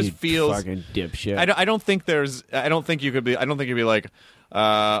just feels fucking dipshit. I don't think you could be like, in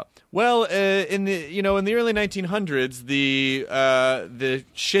the early 1900s, the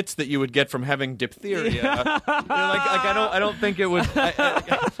shits that you would get from having diphtheria. I don't think it would.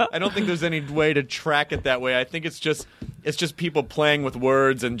 I don't think there's any way to track it that way. I think it's just people playing with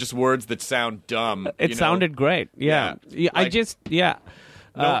words and just words that sound dumb. It sounded great. Yeah.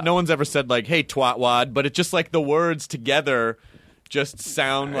 No one's ever said like, "Hey, twat wad," but it's just like the words together just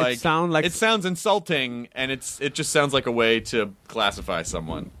sound like it sounds insulting, and it just sounds like a way to classify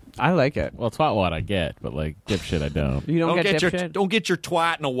someone. I like it. Well, twat wad I get, but like dipshit I don't. You don't get dipshit? Don't get your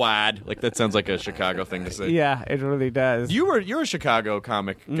twat in a wad. Like that sounds like a Chicago thing to say. Yeah, it really does. You're a Chicago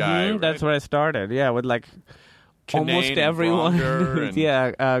comic guy. Right? That's where I started. Yeah, with like Kinane almost everyone. And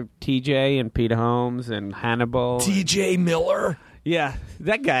TJ and Pete Holmes and Hannibal. TJ Miller. Yeah,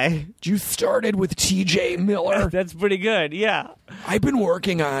 that guy. You started with TJ Miller. That's pretty good. Yeah, I've been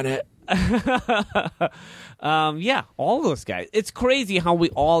working on it. Yeah, all those guys. It's crazy how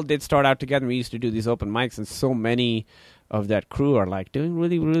we all did start out together. We used to do these open mics, and so many of that crew are like doing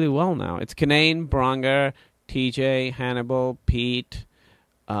really, really well now. It's Kinane, Bronger, TJ, Hannibal, Pete.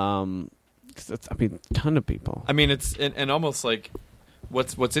 A ton of people. I mean, it's and almost like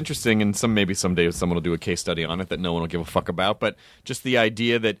what's interesting, and maybe someday someone will do a case study on it that no one will give a fuck about. But just the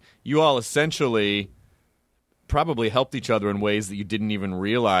idea that you all essentially probably helped each other in ways that you didn't even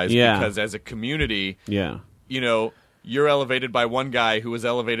realize. Yeah. Because as a community, yeah, you're elevated by one guy who was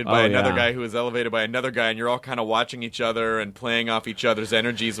elevated by another guy who was elevated by another guy, and you're all kind of watching each other and playing off each other's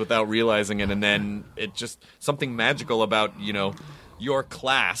energies without realizing it. And then it just something magical about your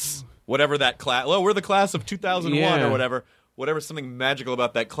class, whatever that class. Well, we're the class of 2001 or whatever. Whatever, something magical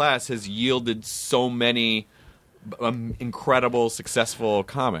about that class has yielded so many incredible, successful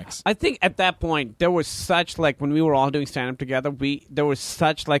comics. I think at that point there was such when we were all doing stand-up together, there was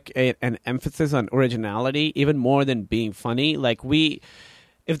such an emphasis on originality, even more than being funny.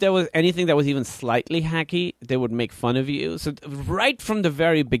 If there was anything that was even slightly hacky, they would make fun of you. So right from the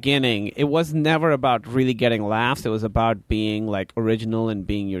very beginning, it was never about really getting laughs. It was about being original and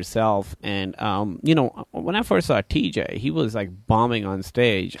being yourself. And when I first saw TJ, he was bombing on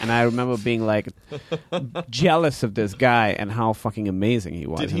stage, and I remember being jealous of this guy and how fucking amazing he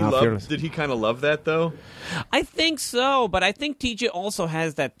was. Did he kind of love that though? I think so, but I think TJ also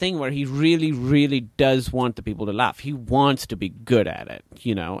has that thing where he really, really does want the people to laugh. He wants to be good at it,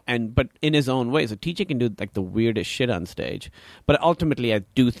 but in his own way. So TJ can do the weirdest shit on stage, but ultimately I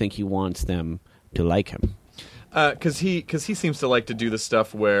do think he wants them to like him. Because he seems to like to do the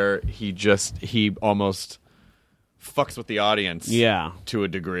stuff where he almost fucks with the audience to a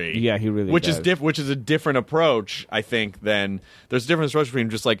degree. Yeah, he really which does. Which is a different approach, I think, than there's a difference between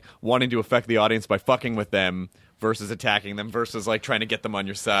just like wanting to affect the audience by fucking with them versus attacking them versus like trying to get them on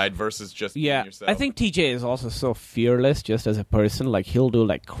your side versus just being yourself. I think TJ is also so fearless just as a person. Like he'll do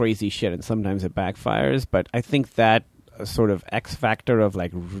like crazy shit and sometimes it backfires, but I think that sort of X factor of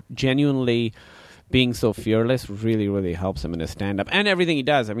like genuinely being so fearless really, really helps him in his stand-up and everything he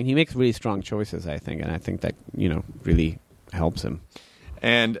does. I mean, he makes really strong choices, I think, and I think that, really helps him.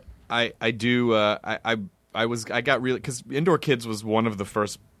 And I got really, because Indoor Kids was one of the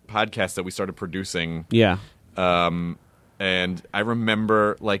first podcasts that we started producing. Yeah. And I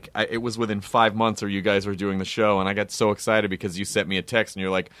remember, like, it was within 5 months or you guys were doing the show, and I got so excited because you sent me a text, and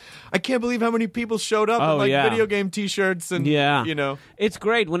you're like, I can't believe how many people showed up in, video game T-shirts, and, It's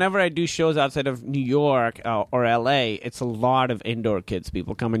great. Whenever I do shows outside of New York or L.A., it's a lot of Indoor Kids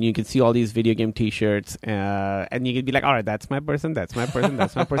people come, and you can see all these video game T-shirts, and you can be like, all right, that's my person, that's my person,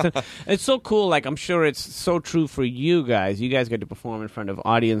 that's my person. It's so cool. Like, I'm sure it's so true for you guys. You guys get to perform in front of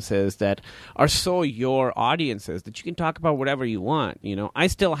audiences that are so your audiences that you can talk about whatever you want. I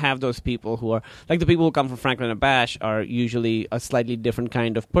still have those people who are like the people who come from Franklin and Bash are usually a slightly different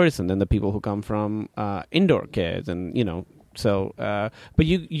kind of person than the people who come from Indoor Kids, and so but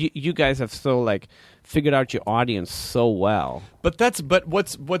you guys have so like figured out your audience so well. But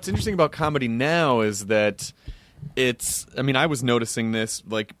what's interesting about comedy now is that I was noticing this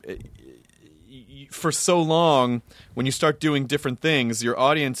like for so long. When you start doing different things, your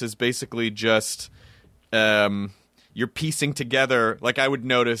audience is basically just you're piecing together. Like I would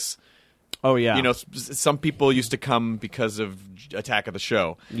notice, some people used to come because of Attack of the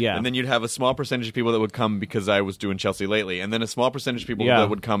Show. Yeah. And then you'd have a small percentage of people that would come because I was doing Chelsea Lately. And then a small percentage of people that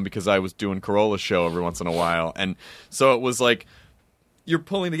would come because I was doing Corolla's show every once in a while. And so it was like you're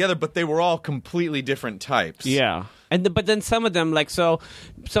pulling together, but they were all completely different types. Yeah. But then some of them, like, so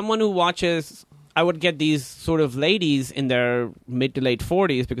someone who watches... I would get these sort of ladies in their mid to late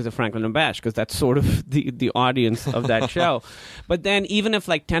 40s because of Franklin and Bash, because that's sort of the audience of that show. But then even if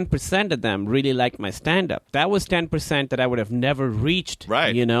like 10% of them really liked my stand-up, that was 10% that I would have never reached,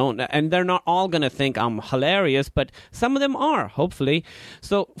 right? And they're not all going to think I'm hilarious, but some of them are, hopefully.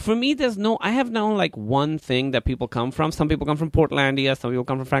 So for me, I have no like one thing that people come from. Some people come from Portlandia, some people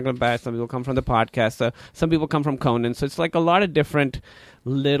come from Franklin and Bash, some people come from the podcast, some people come from Conan. So it's like a lot of different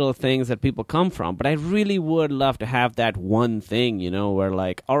little things that people come from, but I really would love to have that one thing, where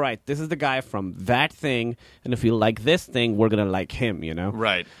like, all right, this is the guy from that thing, and if you like this thing, we're gonna like him,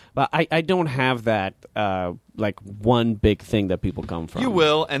 Right. But I don't have that like one big thing that people come from. You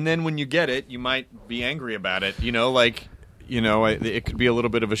will, and then when you get it, you might be angry about it. It could be a little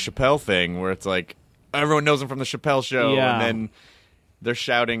bit of a Chappelle thing where it's like everyone knows him from the Chappelle show, and then they're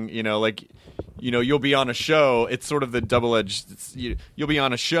shouting, you'll be on a show. It's sort of the double-edged. You'll be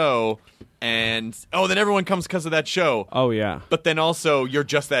on a show, and then everyone comes because of that show. Oh yeah. But then also you're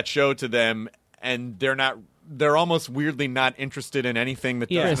just that show to them, and they're almost weirdly not interested in anything that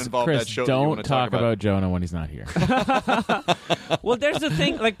doesn't involve Chris, that show. Don't that you want to talk about. about Jonah when he's not here. Well, there's the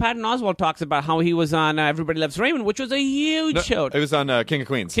thing. Like Patton Oswalt talks about how he was on Everybody Loves Raymond, which was a huge show. It was on King of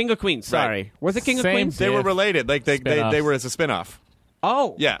Queens. King of Queens. Sorry, right. Was it King of Queens? They were related. Like they were as a spinoff.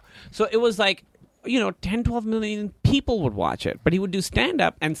 Oh. Yeah. So it was like, 10, 12 million people would watch it. But he would do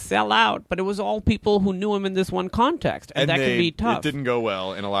stand-up and sell out. But it was all people who knew him in this one context. And that can be tough. It didn't go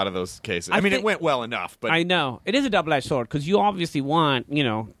well in a lot of those cases. I mean, it went well enough. But I know. It is a double-edged sword because you obviously want,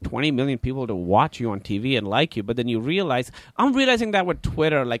 20 million people to watch you on TV and like you. But then you realize, I'm realizing that with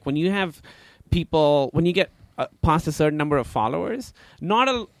Twitter, like when you have people, when you get past a certain number of followers,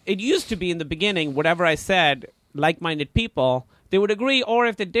 it used to be in the beginning, whatever I said, like-minded people, they would agree, or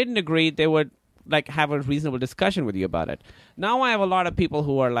if they didn't agree, they would like have a reasonable discussion with you about it. Now I have a lot of people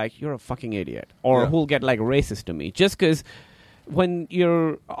who are like, you're a fucking idiot, or who'll get like racist to me, just because when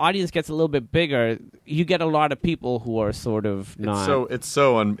your audience gets a little bit bigger, you get a lot of people who are sort of not. It's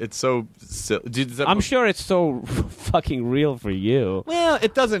so. I'm sure it's so fucking real for you. Well,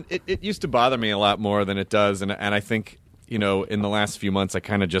 it doesn't. It used to bother me a lot more than it does, and I think in the last few months I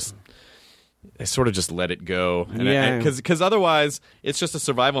sort of just let it go, because otherwise it's just a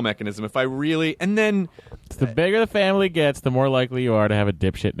survival mechanism. If I really, and then the bigger the family gets, the more likely you are to have a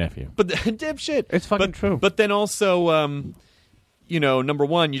dipshit nephew. But dipshit, it's fucking true. But then also, number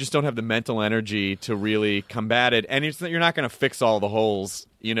one, you just don't have the mental energy to really combat it, and you're not going to fix all the holes,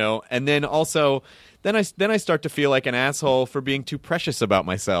 And then also, then I start to feel like an asshole for being too precious about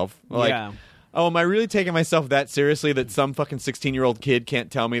myself. Like, oh, am I really taking myself that seriously that some fucking 16-year-old kid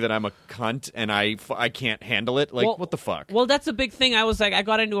can't tell me that I'm a cunt and I can't handle it? Like, what the fuck? Well, that's a big thing. I was like, I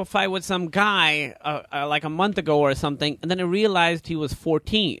got into a fight with some guy like a month ago or something, and then I realized he was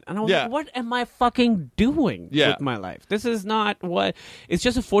 14. And I was like, what am I fucking doing with my life? This is not what... It's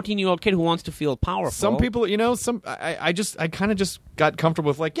just a 14-year-old kid who wants to feel powerful. Some people, I kind of just got comfortable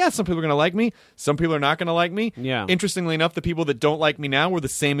with like, some people are going to like me. Some people are not going to like me. Yeah. Interestingly enough, the people that don't like me now were the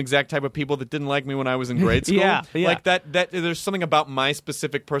same exact type of people that didn't like me when I was in grade school. Yeah. Like that there's something about my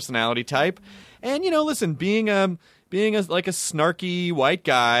specific personality type. And listen, being a snarky white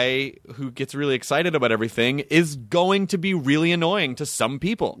guy who gets really excited about everything is going to be really annoying to some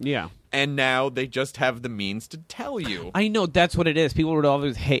people. Yeah. And now they just have the means to tell you. I know that's what it is. People would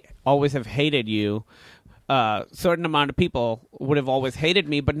always have hated you. Certain amount of people would have always hated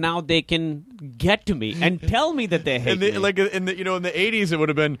me, but now they can get to me and tell me that they hate me. Like in the 80s, it would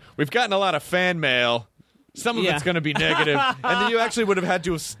have been, we've gotten a lot of fan mail. Some of it's going to be negative. And then you actually would have had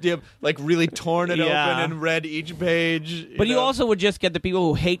to have really torn it open and read each page. But you also would just get the people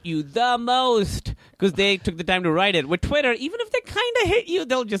who hate you the most because they took the time to write it. With Twitter, even if they kind of hate you,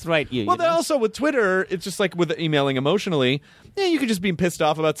 they'll just write you. Well, then also with Twitter, it's just like with emailing emotionally. Yeah, you could just be pissed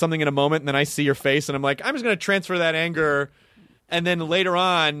off about something in a moment, and then I see your face, and I'm like, I'm just going to transfer that anger. And then later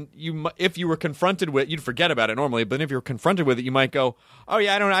on, if you were confronted with, you'd forget about it normally. But if you're confronted with it, you might go, "Oh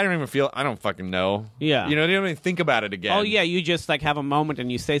yeah, I don't fucking know." Yeah, you don't even think about it again. Oh yeah, you just like have a moment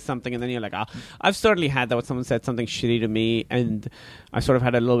and you say something, and then you're like, "Oh." I've certainly had that when someone said something shitty to me, and I sort of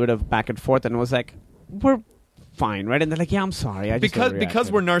had a little bit of back and forth, and it was like, "We're fine, right?" And they're like, "Yeah, I'm sorry."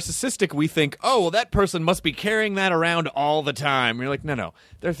 Because we're narcissistic, we think, "Oh, well, that person must be carrying that around all the time." And you're like, no,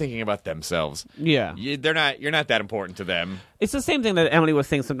 they're thinking about themselves. Yeah, you're not that important to them. It's the same thing that Emily was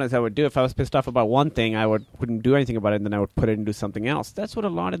saying. Sometimes I would do if I was pissed off about one thing, I wouldn't do anything about it, and then I would put it and do something else. That's what a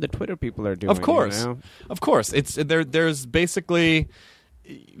lot of the Twitter people are doing. Of course, of course. It's there's basically.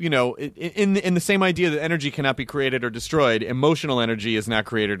 In the same idea that energy cannot be created or destroyed, emotional energy is not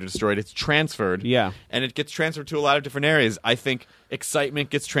created or destroyed. It's transferred. Yeah. And it gets transferred to a lot of different areas. I think excitement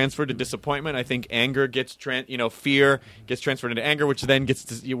gets transferred to disappointment. I think anger gets fear gets transferred into anger, which then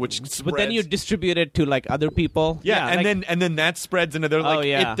spreads. But then you distribute it to like other people. Yeah, and then that spreads into their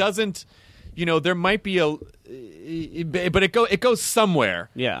it doesn't there might be but it goes somewhere.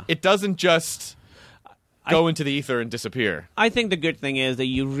 Yeah. It doesn't just go into the ether and disappear. I think the good thing is that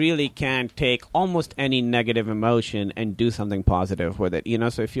you really can take almost any negative emotion and do something positive with it.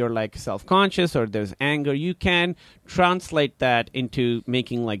 So if you're like self-conscious or there's anger, you can translate that into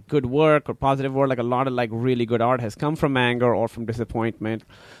making like good work or positive work. Like a lot of like really good art has come from anger or from disappointment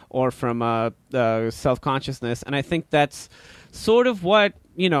or from self-consciousness. And I think that's sort of what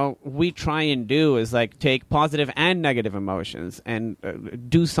we try and do is like take positive and negative emotions and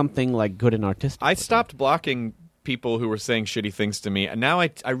do something like good and artistic. I stopped blocking people who were saying shitty things to me, and now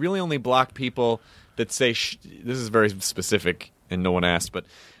I really only block people that say this is very specific and no one asked, but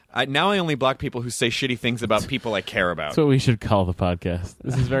now I only block people who say shitty things about people I care about. That's what we should call the podcast.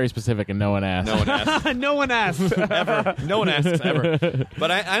 This is very specific and no one asked. No one asked. No one asked. Ever. No one asks ever. But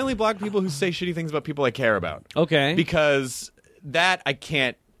I only block people who say shitty things about people I care about. Okay. Because that I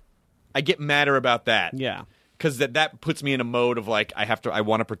get madder about that. Yeah. Because that puts me in a mode of like I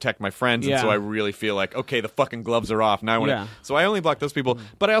want to protect my friends, and so I really feel like, okay, the fucking gloves are off now. I want to. So I only block those people,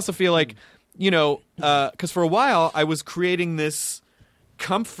 but I also feel like because for a while I was creating this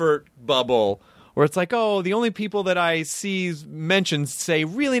comfort bubble where it's like, oh, the only people that I see mentioned say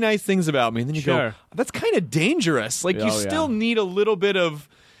really nice things about me, and then you go, that's kind of dangerous. Like you still need a little bit of,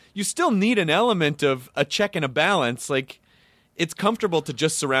 you still need an element of a check and a balance, like. It's comfortable to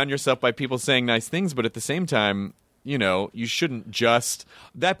just surround yourself by people saying nice things, but at the same time, you shouldn't just...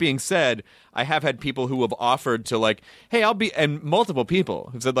 That being said, I have had people who have offered to like, hey, and multiple people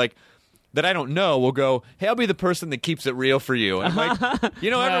who've said like, that I don't know will go, hey, I'll be the person that keeps it real for you. And I'm like,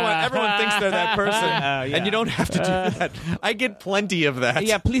 everyone thinks they're that person, and you don't have to do that. I get plenty of that.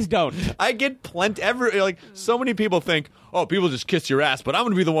 Yeah, please don't. I get plenty. So many people think, oh, people just kiss your ass, but I'm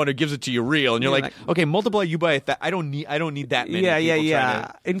going to be the one who gives it to you real. And you're like, okay, multiply you by that. I don't need that many.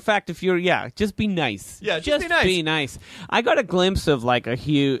 Yeah. In fact, if you're, just be nice. Yeah, just be nice. I got a glimpse of like a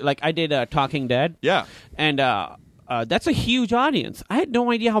huge, like I did Talking Dead. Yeah, and that's a huge audience. I had no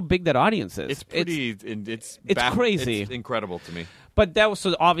idea how big that audience is. It's crazy. It's incredible to me. But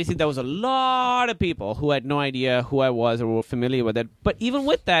obviously there was a lot of people who had no idea who I was or were familiar with it. But even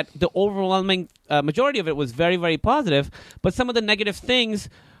with that, the overwhelming majority of it was very, very positive. But some of the negative things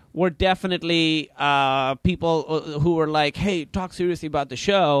were definitely people who were like, hey, talk seriously about the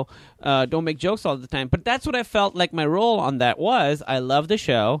show. Don't make jokes all the time. But that's what I felt like my role on that was. I love the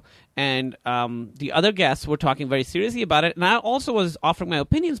show. And the other guests were talking very seriously about it. And I also was offering my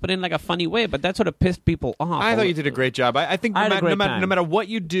opinions, but in like a funny way. But that sort of pissed people off. I thought you did a great job. I think no matter what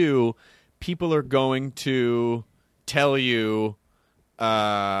you do, people are going to tell you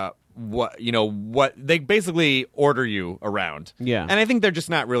what they basically order you around. Yeah. And I think they're just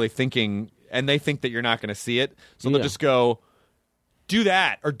not really thinking, and they think that you're not going to see it. So they'll just go, do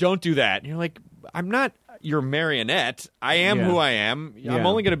that or don't do that. And you're like, I'm not your marionette. I am who I am. Yeah. I'm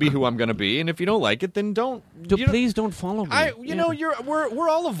only going to be who I'm going to be. And if you don't like it, then don't. Please don't follow me. We're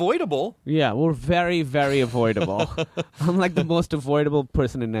all avoidable. Yeah, we're very, very avoidable. I'm like the most avoidable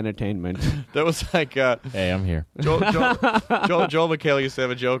person in entertainment. That was like, hey, I'm here. Joel McHale used to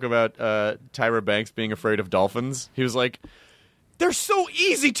have a joke about Tyra Banks being afraid of dolphins. He was like, they're so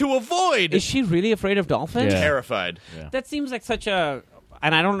easy to avoid. Is she really afraid of dolphins? Yeah. Terrified. Yeah. That seems like such a...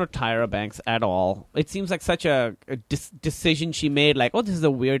 And I don't know Tyra Banks at all. It seems like such a decision she made, like, oh, this is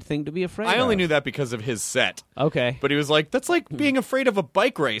a weird thing to be afraid of. I only knew that because of his set. Okay. But he was like, that's like being afraid of a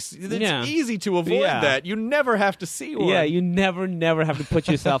bike race. It's easy to avoid that. You never have to see one. Yeah, you never have to put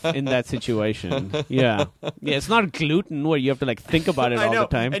yourself in that situation. Yeah. Yeah, it's not gluten where you have to, like, think about it all the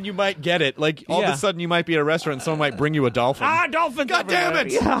time. And you might get it. Like, all of a sudden you might be at a restaurant and someone might bring you a dolphin. Dolphins! God damn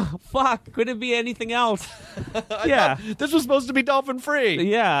it! Yeah, fuck. Could it be anything else? Yeah. This was supposed to be dolphin-free.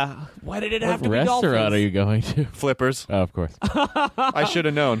 Yeah. Why did it have to be dolphins? What restaurant are you going to? Flippers. Oh, of course. I should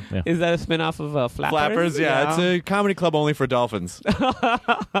have known. Yeah. Is that a spin-off of Flappers? Flappers, yeah. It's a comedy club only for dolphins.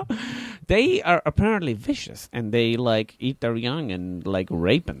 They are apparently vicious, and they, like, eat their young and, like,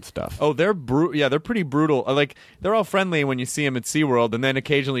 rape and stuff. Oh, they're they're pretty brutal. Like, they're all friendly when you see them at SeaWorld, and then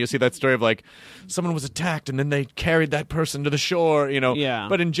occasionally you see that story of, like, someone was attacked, and then they carried that person to the shore, Yeah.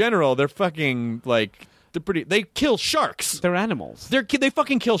 But in general, they're fucking, like... They kill sharks. They're animals. They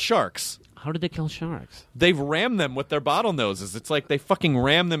fucking kill sharks. How did they kill sharks? They ram them with their bottlenoses. It's like they fucking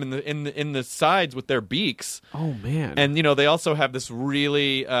ram them in the sides with their beaks. Oh man! And they also have this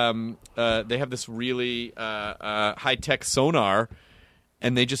really high tech sonar,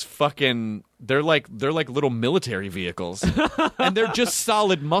 and they just fucking they're like little military vehicles, and they're just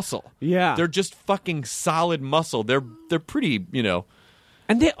solid muscle. Yeah, they're just fucking solid muscle. They're pretty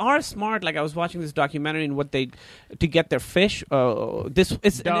And they are smart. Like I was watching this documentary and to get their fish. This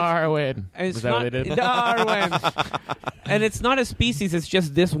is Darwin. Is that what they did? Darwin. And it's not a species. It's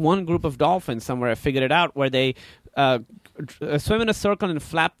just this one group of dolphins somewhere. I figured it out where they swim in a circle and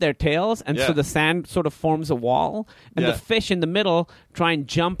flap their tails, and so the sand sort of forms a wall, and the fish in the middle try and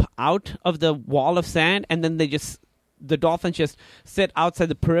jump out of the wall of sand, and then the dolphins just sit outside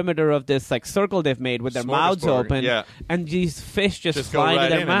the perimeter of this like circle they've made with their mouths open, and these fish just fly go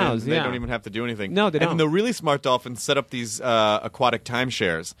right into their mouths. They don't even have to do anything. No, they don't. And the really smart dolphins set up these aquatic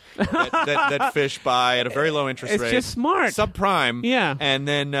timeshares that fish buy at a very low interest rate. It's just smart. Subprime. Yeah. And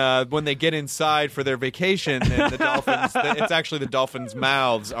then when they get inside for their vacation, then the dolphins, it's actually the dolphins'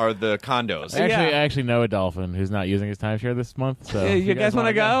 mouths are the condos. I actually know a dolphin who's not using his timeshare this month. So you guys want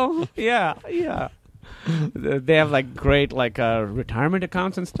to go? Yeah. They have like great retirement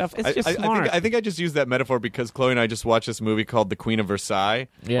accounts and stuff. It's just smart. I think I just used that metaphor because Chloe and I just watched this movie called The Queen of Versailles.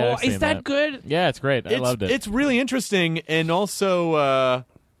 Yeah, is that good? Yeah, it's great. I loved it. It's really interesting, and also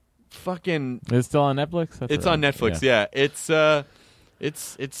fucking. It's still on Netflix. It's on Netflix. Yeah, it's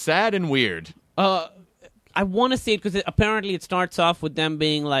sad and weird. I want to see it because apparently it starts off with them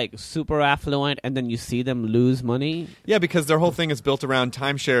being like super affluent, and then you see them lose money. Yeah, because their whole thing is built around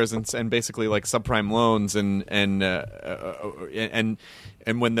timeshares and basically like subprime loans and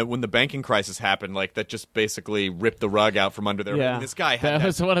when the banking crisis happened, like that just basically ripped the rug out from under their. Yeah. I mean, this guy had that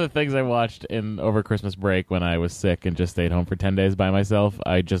was one of the things I watched over Christmas break when I was sick and just stayed home for 10 days by myself.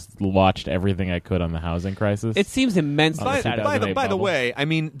 I just watched everything I could on the housing crisis. It seems immensely By the way, I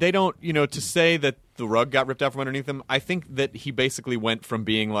mean, they don't, to say that the rug got ripped out from underneath him, I think that he basically went from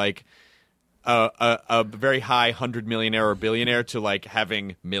being like a very high 100 millionaire or billionaire to like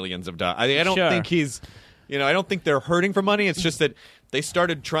having millions of dollars. I don't think he's, I don't think they're hurting for money. It's just that they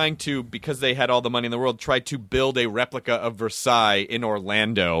started trying to, because they had all the money in the world, try to build a replica of Versailles in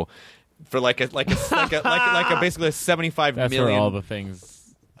Orlando for basically a $75 That's million. where all the things.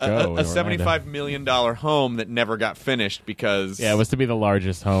 A $75 million home that never got finished because... Yeah, it was to be the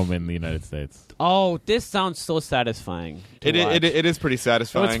largest home in the United States. Oh, this sounds so satisfying. It is pretty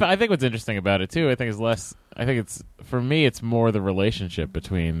satisfying. So I think what's interesting about it, too, for me, it's more the relationship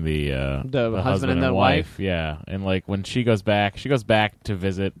between the husband and the wife. Yeah, and like when she goes back to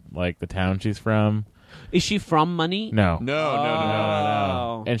visit like the town she's from. Is she from Money? No.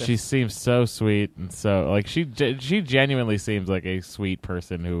 No. And she seems so sweet and so like she genuinely seems like a sweet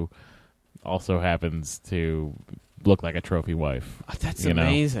person who also happens to look like a trophy wife. Oh, that's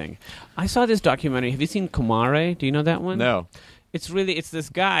amazing. I saw this documentary. Have you seen Kumare? Do you know that one? No. It's this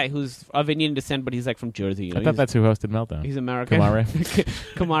guy who's of Indian descent, but he's like from Jersey. You know? I thought that's who hosted Meltdown. He's American. Kumare.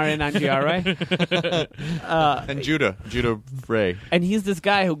 Kumare Nanjiare. And Judah Ray. And he's this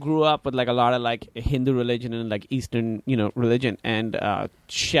guy who grew up with like a lot of like Hindu religion and like Eastern, religion, and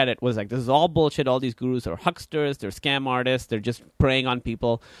Shedit was like, this is all bullshit. All these gurus are hucksters. They're scam artists. They're just preying on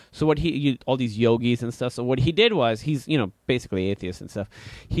people. So all these yogis and stuff. So what he did was, he's basically atheist and stuff.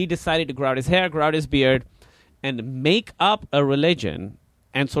 He decided to grow out his hair, grow out his beard, and make up a religion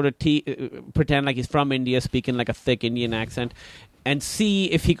and sort of pretend like he's from India, speaking like a thick Indian accent, and see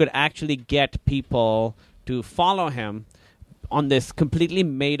if he could actually get people to follow him on this completely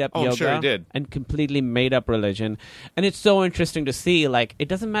made-up yoga sure he did. and completely made-up religion. And it's so interesting to see, like, it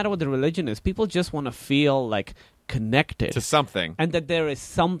doesn't matter what the religion is. People just want to feel, like, connected. To something. And that there is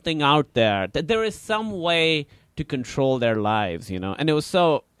something out there, that there is some way to control their lives, and it was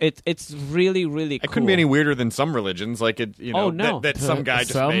it's really, really cool. It couldn't be any weirder than some religions, like it, that some guy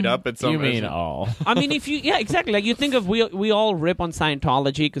just made up. At some you mean all? I mean, exactly. Like you think of we all rip on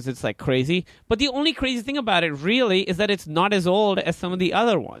Scientology because it's like crazy, but the only crazy thing about it really is that it's not as old as some of the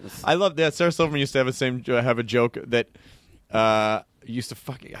other ones. I love that. Sarah Silverman used to have a joke that I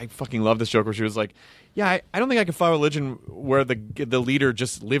fucking love this joke where she was like, yeah, I don't think I could follow a religion where the leader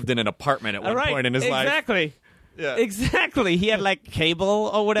just lived in an apartment at one point in his life. Exactly. Yeah. Exactly. He had like cable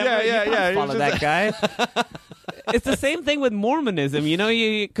or whatever. Yeah. You can't follow that guy. It's the same thing with Mormonism,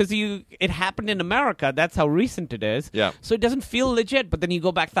 because it happened in America. That's how recent it is. Yeah. So it doesn't feel legit. But then you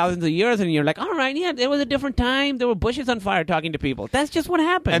go back thousands of years and you're like, all right, yeah, there was a different time. There were bushes on fire talking to people. That's just what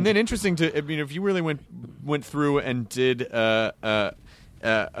happened. And then interesting if you really went through and did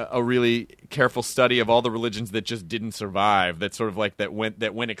a really careful study of all the religions that just didn't survive, that sort of like that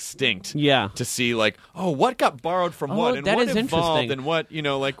went extinct. Yeah. To see like, what got borrowed from what, and that what is evolved, interesting. and what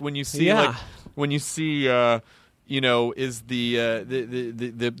like when you see is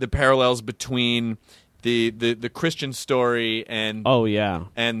the parallels between the Christian story and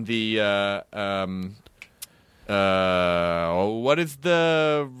and the what is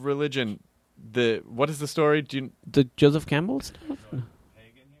the religion? What is the story? The Joseph Campbell stuff?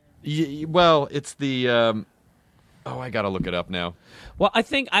 Well, it's the. I gotta look it up now. Well, I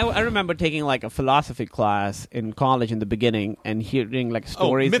think I remember taking like a philosophy class in college in the beginning and hearing like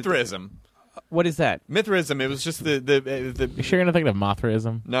stories. Mithraism. What is that? Mithraism. It was just the. You sure you're not thinking of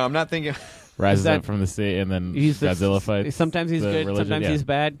Mothraism? No, I'm not thinking. Rises up from the sea and then Godzilla fights. Sometimes he's good, religion, sometimes he's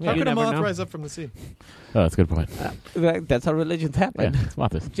bad. How could a moth know. rise up from the sea? Oh, that's a good point. That's how religions happen. Yeah, it's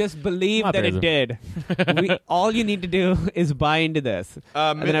Mothraism. Just believe that it did. All you need to do is buy into this.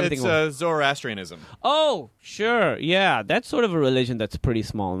 And then everything it's Zoroastrianism. Oh, sure. Yeah, that's sort of a religion that's pretty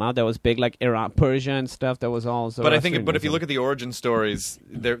small now. That was big, like Iran, Persia and stuff. That was all Zoroastrianism. But if you look at the origin stories,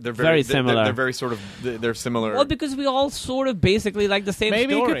 they're very similar. They're very sort of they're similar. Well, because we all sort of basically like the same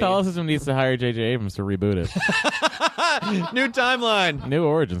Maybe story. Catholicism needs to hire J.J. Abrams to reboot it. New timeline. New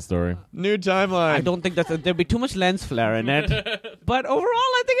origin story. New timeline. I don't think there'd be too much lens flare in it. But overall,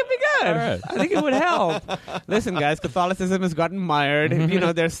 I think it'd be good. All right. I think it would help. Listen, guys, Catholicism has gotten mired.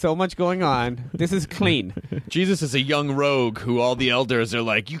 There's so much going on. This is clean. Jesus is a young rogue who all the elders are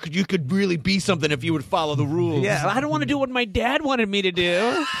like, you could really be something if you would follow the rules. Yeah, I don't want to do what my dad wanted me to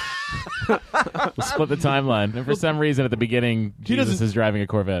do. We'll split the timeline. And for some reason, at the beginning, Jesus is driving a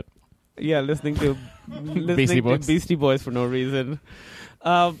Corvette. Yeah, listening to Beastie Boys for no reason.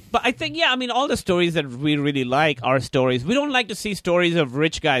 But I think, all the stories that we really like are stories. We don't like to see stories of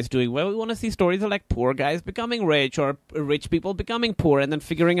rich guys doing well. We want to see stories of like poor guys becoming rich or rich people becoming poor and then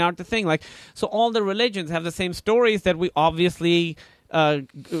figuring out the thing. Like, so all the religions have the same stories that we obviously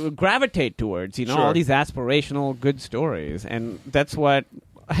gravitate towards. Sure. All these aspirational good stories, and that's what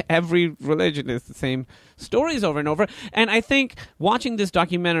every religion is, the same stories over and over. And I think watching this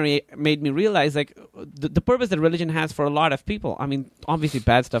documentary made me realize like the purpose that religion has for a lot of people. I mean, obviously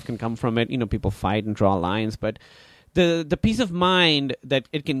bad stuff can come from it. People fight and draw lines, but the peace of mind that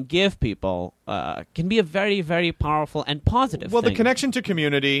it can give people can be a very, very powerful and positive thing. The connection to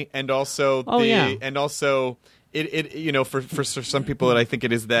community and also it for some people that I think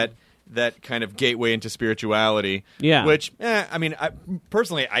it is that kind of gateway into spirituality. Yeah. Which,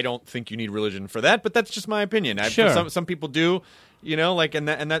 personally, I don't think you need religion for that, but that's just my opinion. Sure. Some people do. You know, like, and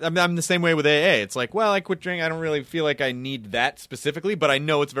that I'm the same way with AA. It's like, well, I quit drinking. I don't really feel like I need that specifically, but I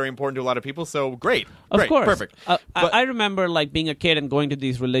know it's very important to a lot of people. So great, of course, perfect. I remember like being a kid and going to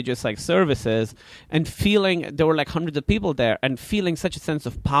these religious like services and feeling there were like hundreds of people there and feeling such a sense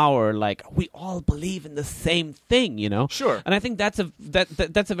of power. Like we all believe in the same thing, you know. Sure. And I think that's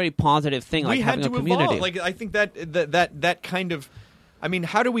a very positive thing. Like we having had to a community. evolve. Like I think that kind of, I mean,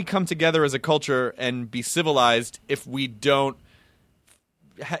 how do we come together as a culture and be civilized if we don't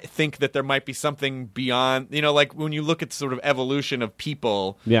think that there might be something beyond, you know, like when you look at sort of evolution of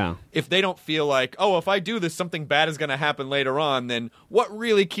people, if they don't feel like, oh, if I do this, something bad is going to happen later on, then what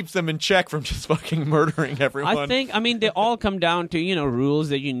really keeps them in check from just fucking murdering everyone? I mean, they all come down to, you know, rules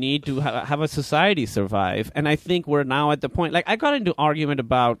that you need to have a society survive. And I think we're now at the point, like I got into argument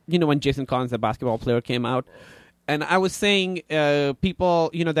about, you know, when Jason Collins, the basketball player, came out. And I was saying, people,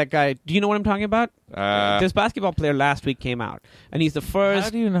 you know, that guy, do you know what I'm talking about? This basketball player last week came out, and he's the first. How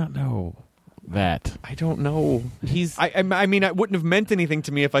do you not know that? I don't know. I mean, it wouldn't have meant anything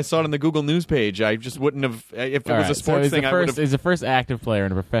to me if I saw it on the Google News page. I just wouldn't have. If it was a sports thing, I would have. He's the first active player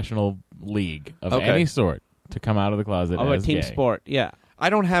in a professional league of any sort to come out of the closet of as a team gay. sport, yeah. I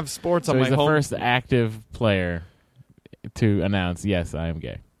don't have sports on my home. He's the first active player to announce, yes, I am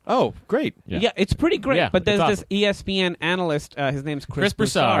gay. Oh, great. Yeah, it's pretty great. Yeah, but there's awesome. this ESPN analyst, his name's Chris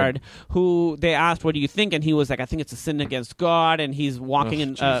Broussard, who they asked, what do you think? And he was like, I think it's a sin against God, and he's walking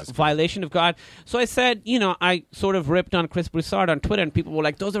in violation of God. So I said, you know, I sort of ripped on Chris Broussard on Twitter, and people were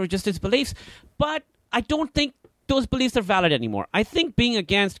like, those are just his beliefs. But I don't think those beliefs are valid anymore. I think being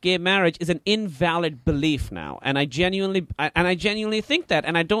against gay marriage is an invalid belief now, and I genuinely think that.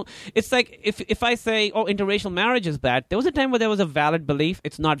 And I don't. It's like if I say, "Oh, interracial marriage is bad," there was a time where there was a valid belief.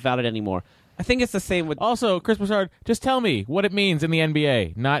 It's not valid anymore. I think it's the same with. Also, Chris Broussard, just tell me what it means in the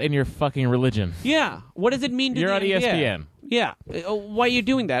NBA, not in your fucking religion. Yeah, what does it mean to You're the on NBA? ESPN. Yeah, why are you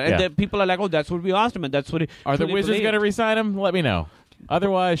doing that? And the people are like, "Oh, that's what we asked him, and that's what." Are the Wizards going to re-sign him? Let me know.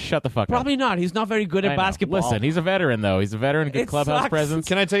 Otherwise, shut the fuck up. Probably not. He's not very good at basketball. Listen, he's a veteran, though. He's a veteran, good clubhouse presence.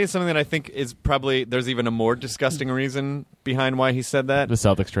 Can I tell you something that I think is probably, there's even a more disgusting reason behind why he said that? The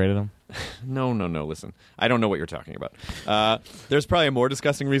Celtics traded him? No. Listen, I don't know what you're talking about. There's probably a more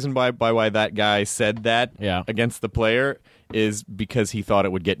disgusting reason why that guy said that against the player is because he thought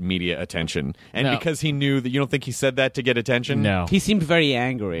it would get media attention. And because he knew that, you don't think he said that to get attention? No. He seemed very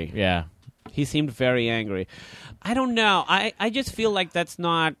angry. Yeah. He seemed very angry. I don't know. I just feel like that's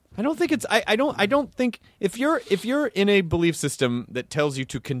not. I don't think it's. I don't think if you're in a belief system that tells you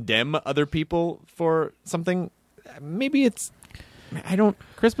to condemn other people for something, maybe it's. I don't.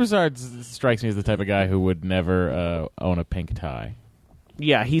 Chris Broussard strikes me as the type of guy who would never own a pink tie.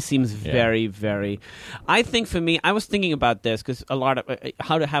 Yeah, he seems very, very. I think for me, I was thinking about this because a lot of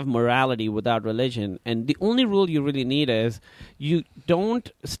how to have morality without religion, and the only rule you really need is you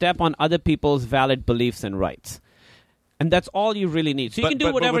don't step on other people's valid beliefs and rights. And that's all you really need. So you can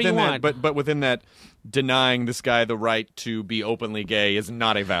do whatever you want. But within that, denying this guy the right to be openly gay is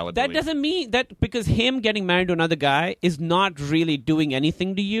not a valid belief. That doesn't mean that because him getting married to another guy is not really doing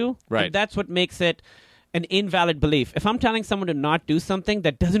anything to you. Right. And that's what makes it an invalid belief. If I'm telling someone to not do something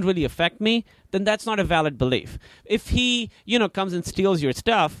that doesn't really affect me, then that's not a valid belief. If he, comes and steals your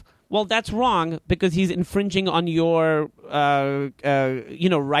stuff, well, that's wrong because he's infringing on your,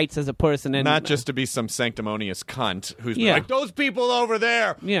 rights as a person. And not just to be some sanctimonious cunt who's like, those people over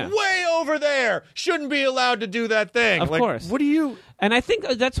there, way over there, shouldn't be allowed to do that thing. Of course. What do you... And I think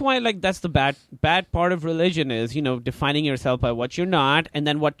that's why, that's the bad part of religion is, defining yourself by what you're not, and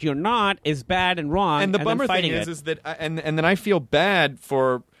then what you're not is bad and wrong. And the bummer thing is that, and then I feel bad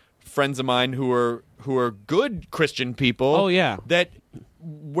for friends of mine who are good Christian people. Oh yeah,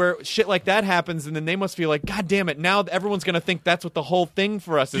 where shit like that happens, and then they must feel like, God damn it, now everyone's going to think that's what the whole thing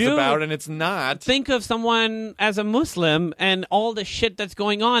for us is about, and it's not. Think of someone as a Muslim and all the shit that's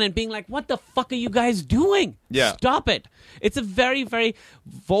going on and being like, what the fuck are you guys doing? Yeah. Stop it. It's a very, very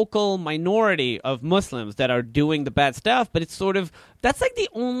vocal minority of Muslims that are doing the bad stuff, but it's sort of, that's like the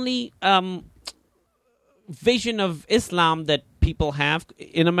only vision of Islam that people have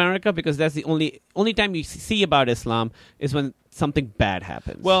in America, because that's the only time you see about Islam is when something bad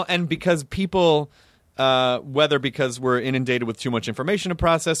happens. Well, and because people, whether because we're inundated with too much information to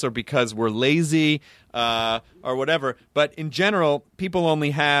process or because we're lazy or whatever, but in general, people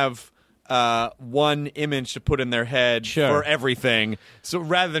only have one image to put in their head for everything. So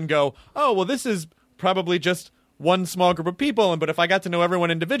rather than go, oh, well, this is probably just one small group of people, but if I got to know everyone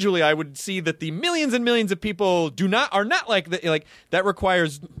individually, I would see that the millions and millions of people are not like that. Like that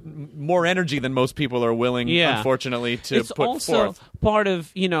requires more energy than most people are willing, unfortunately, to it's put also forth. Part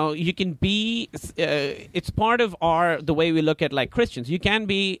of you can be. It's part of the way we look at like Christians. You can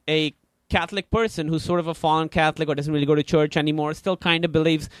be a Catholic person who's sort of a fallen Catholic or doesn't really go to church anymore, still kind of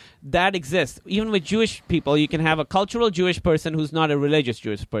believes that exists. Even with Jewish people, you can have a cultural Jewish person who's not a religious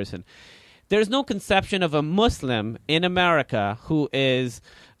Jewish person. There's no conception of a Muslim in America who is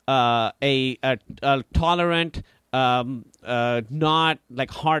a tolerant, not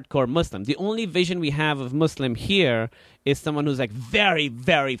like hardcore Muslim. The only vision we have of Muslim here is someone who's like very,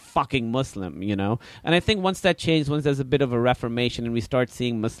 very fucking Muslim, And I think once that changes, once there's a bit of a reformation and we start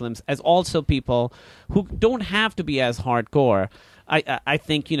seeing Muslims as also people who don't have to be as hardcore, I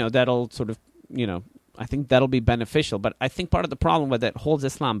think, that'll sort of, I think that'll be beneficial. But I think part of the problem that holds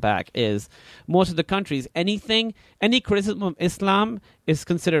Islam back is most of the countries, any criticism of Islam is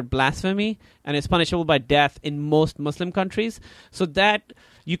considered blasphemy and is punishable by death in most Muslim countries. So that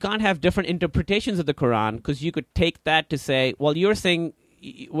you can't have different interpretations of the Quran because you could take that to say, well,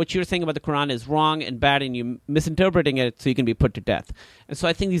 what you're saying about the Quran is wrong and bad and you're misinterpreting it so you can be put to death. And so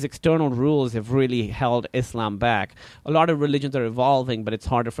I think these external rules have really held Islam back. A lot of religions are evolving, but it's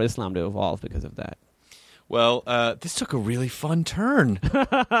harder for Islam to evolve because of that. Well, this took a really fun turn.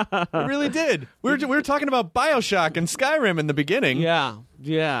 It really did. We were talking about BioShock and Skyrim in the beginning. Yeah.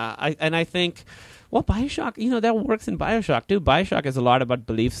 I think, well, BioShock, that works in BioShock too. BioShock is a lot about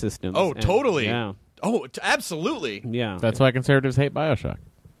belief systems. Oh, totally. Yeah. Oh, absolutely. Yeah. That's why conservatives hate BioShock.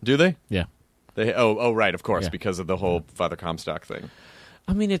 Do they? Yeah. Right, of course, Yeah. because of the whole Father Comstock thing.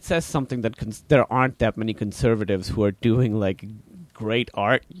 I mean, it says something that there aren't that many conservatives who are doing like great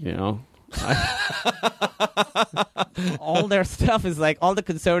art, all their stuff is like all the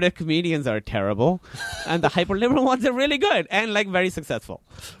conservative comedians are terrible and the hyper-liberal ones are really good and like very successful.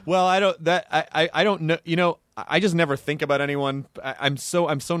 Well, I don't know. I just never think about anyone. I'm so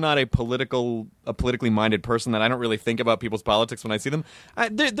not a politically minded person that I don't really think about people's politics when I see them.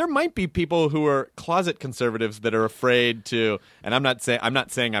 There might be people who are closet conservatives that are afraid to, and I'm not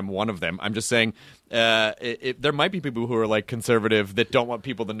saying I'm one of them. I'm just saying there might be people who are like conservative that don't want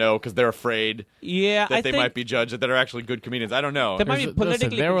people to know because they're afraid that they might be judged, that are actually good comedians. I don't know. There might be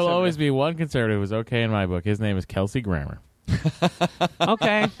politically there will always be one conservative who's okay in my book. His name is Kelsey Grammer.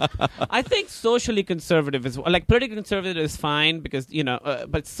 Okay. I think socially conservative is like politically conservative is fine because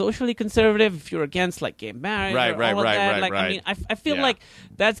but socially conservative if you're against like gay marriage, right. I mean, I feel like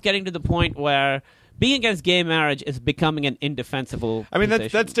that's getting to the point where being against gay marriage is becoming an indefensible. I mean,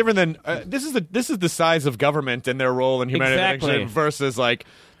 that's different than this is the size of government and their role in humanitarian versus like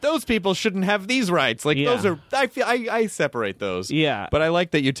those people shouldn't have these rights. Like those are, I separate those. Yeah. But I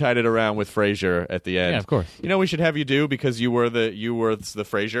like that you tied it around with Frasier at the end. Yeah, of course. We should have you do because you were the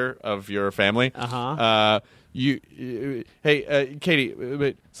Frasier of your family. Hey,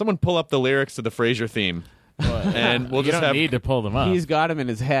 Katie, someone pull up the lyrics to the Frasier theme. And we'll you just don't need to pull them up. He's got them in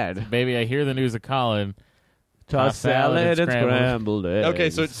his head. Baby, I hear the news of Colin. Toss salad and scrambled eggs.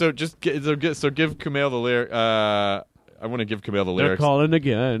 Okay, so give Kumail the lyric. I want to give Kumail the lyrics. They're calling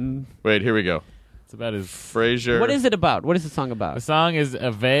again. Wait, here we go. It's about his Frasier. What is it about? What is the song about? The song is a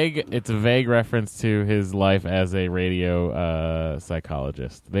vague reference to his life as a radio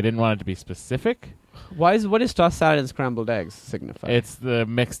psychologist. They didn't want it to be specific. What is tossed salad and scrambled eggs signify? It's the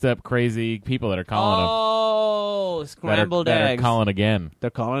mixed up crazy people that are calling him. Oh, scrambled eggs. That are calling again. They're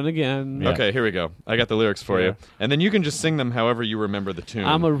calling again. Yeah. Okay, here we go. I got the lyrics for you. And then you can just sing them however you remember the tune.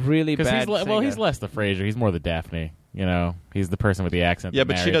 I'm a really bad singer. He's less the Frasier. He's more the Daphne. He's the person with the accent. Yeah,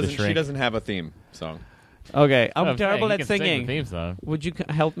 but she doesn't have a theme song. Okay, I'm terrible at singing. Sing the theme song. Would you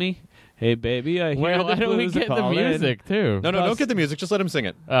help me? Hey, baby, I hear why don't we get the music, too? No, don't get the music. Just let him sing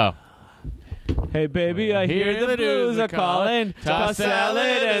it. Oh. Hey, baby, I hear the blues are calling. Toss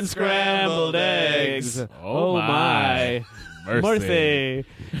salad and scrambled eggs. Oh, my. Mercy.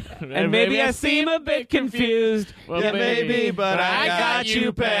 And maybe I seem a bit confused. Well, yeah, maybe, but I got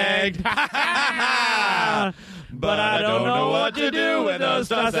you pegged. But I don't know what to do with those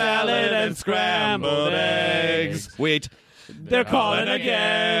tossed salad and scrambled eggs. Wait. They're calling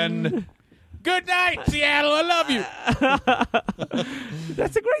again. Good night, Seattle. I love you.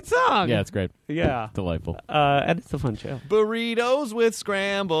 That's a great song. Yeah, it's great. Yeah. Delightful. And it's a fun show. Burritos with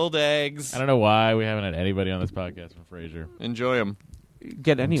scrambled eggs. I don't know why we haven't had anybody on this podcast from Frasier. Enjoy them.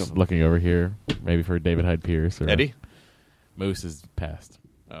 Get any of them. Looking over here, maybe for David Hyde Pierce. Or Eddie? Moose is passed.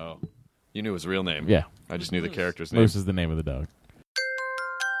 Oh. You knew his real name. Yeah. I just knew the character's name. Moose is the name of the dog.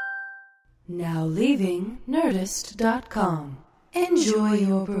 Now leaving Nerdist.com. Enjoy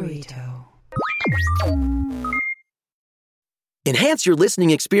your burrito. Enhance your listening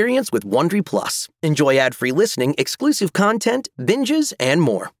experience with Wondery Plus. Enjoy ad-free listening, exclusive content, binges, and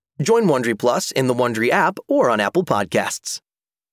more. Join Wondery Plus in the Wondery app or on Apple Podcasts.